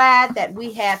so glad that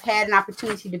we have had an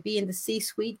opportunity to be in the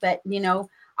C-Suite, but you know,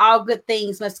 all good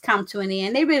things must come to an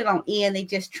end. They really don't end. They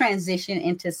just transition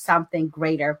into something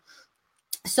greater.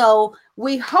 So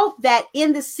we hope that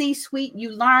in the C-Suite,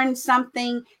 you learned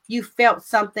something, you felt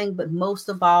something, but most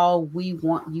of all, we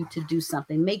want you to do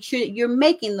something. Make sure that you're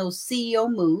making those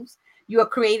CEO moves. You are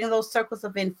creating those circles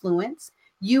of influence.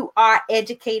 You are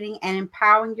educating and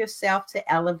empowering yourself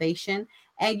to elevation,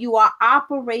 and you are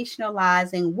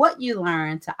operationalizing what you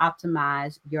learn to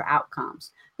optimize your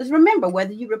outcomes. Because remember,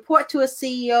 whether you report to a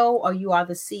CEO or you are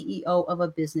the CEO of a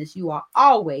business, you are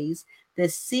always the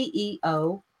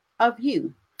CEO of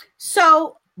you.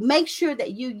 So make sure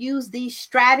that you use these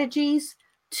strategies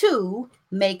to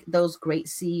make those great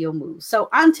CEO moves. So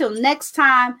until next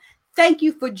time, thank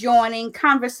you for joining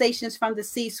Conversations from the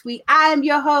C-Suite. I am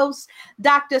your host,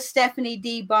 Dr. Stephanie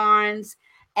D. Barnes,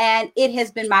 and it has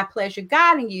been my pleasure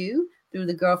guiding you through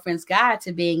the Girlfriend's Guide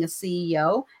to Being a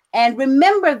CEO. And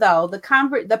remember, though,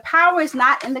 the power is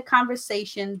not in the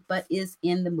conversation, but is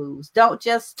in the moves. Don't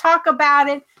just talk about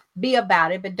it, be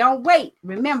about it, but don't wait.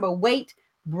 Remember, wait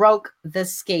broke the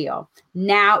scale.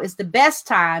 Now is the best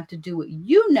time to do what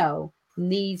you know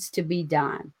needs to be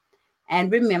done.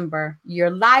 And remember, your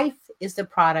life is the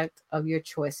product of your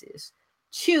choices.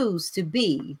 Choose to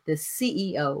be the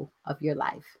CEO of your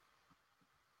life.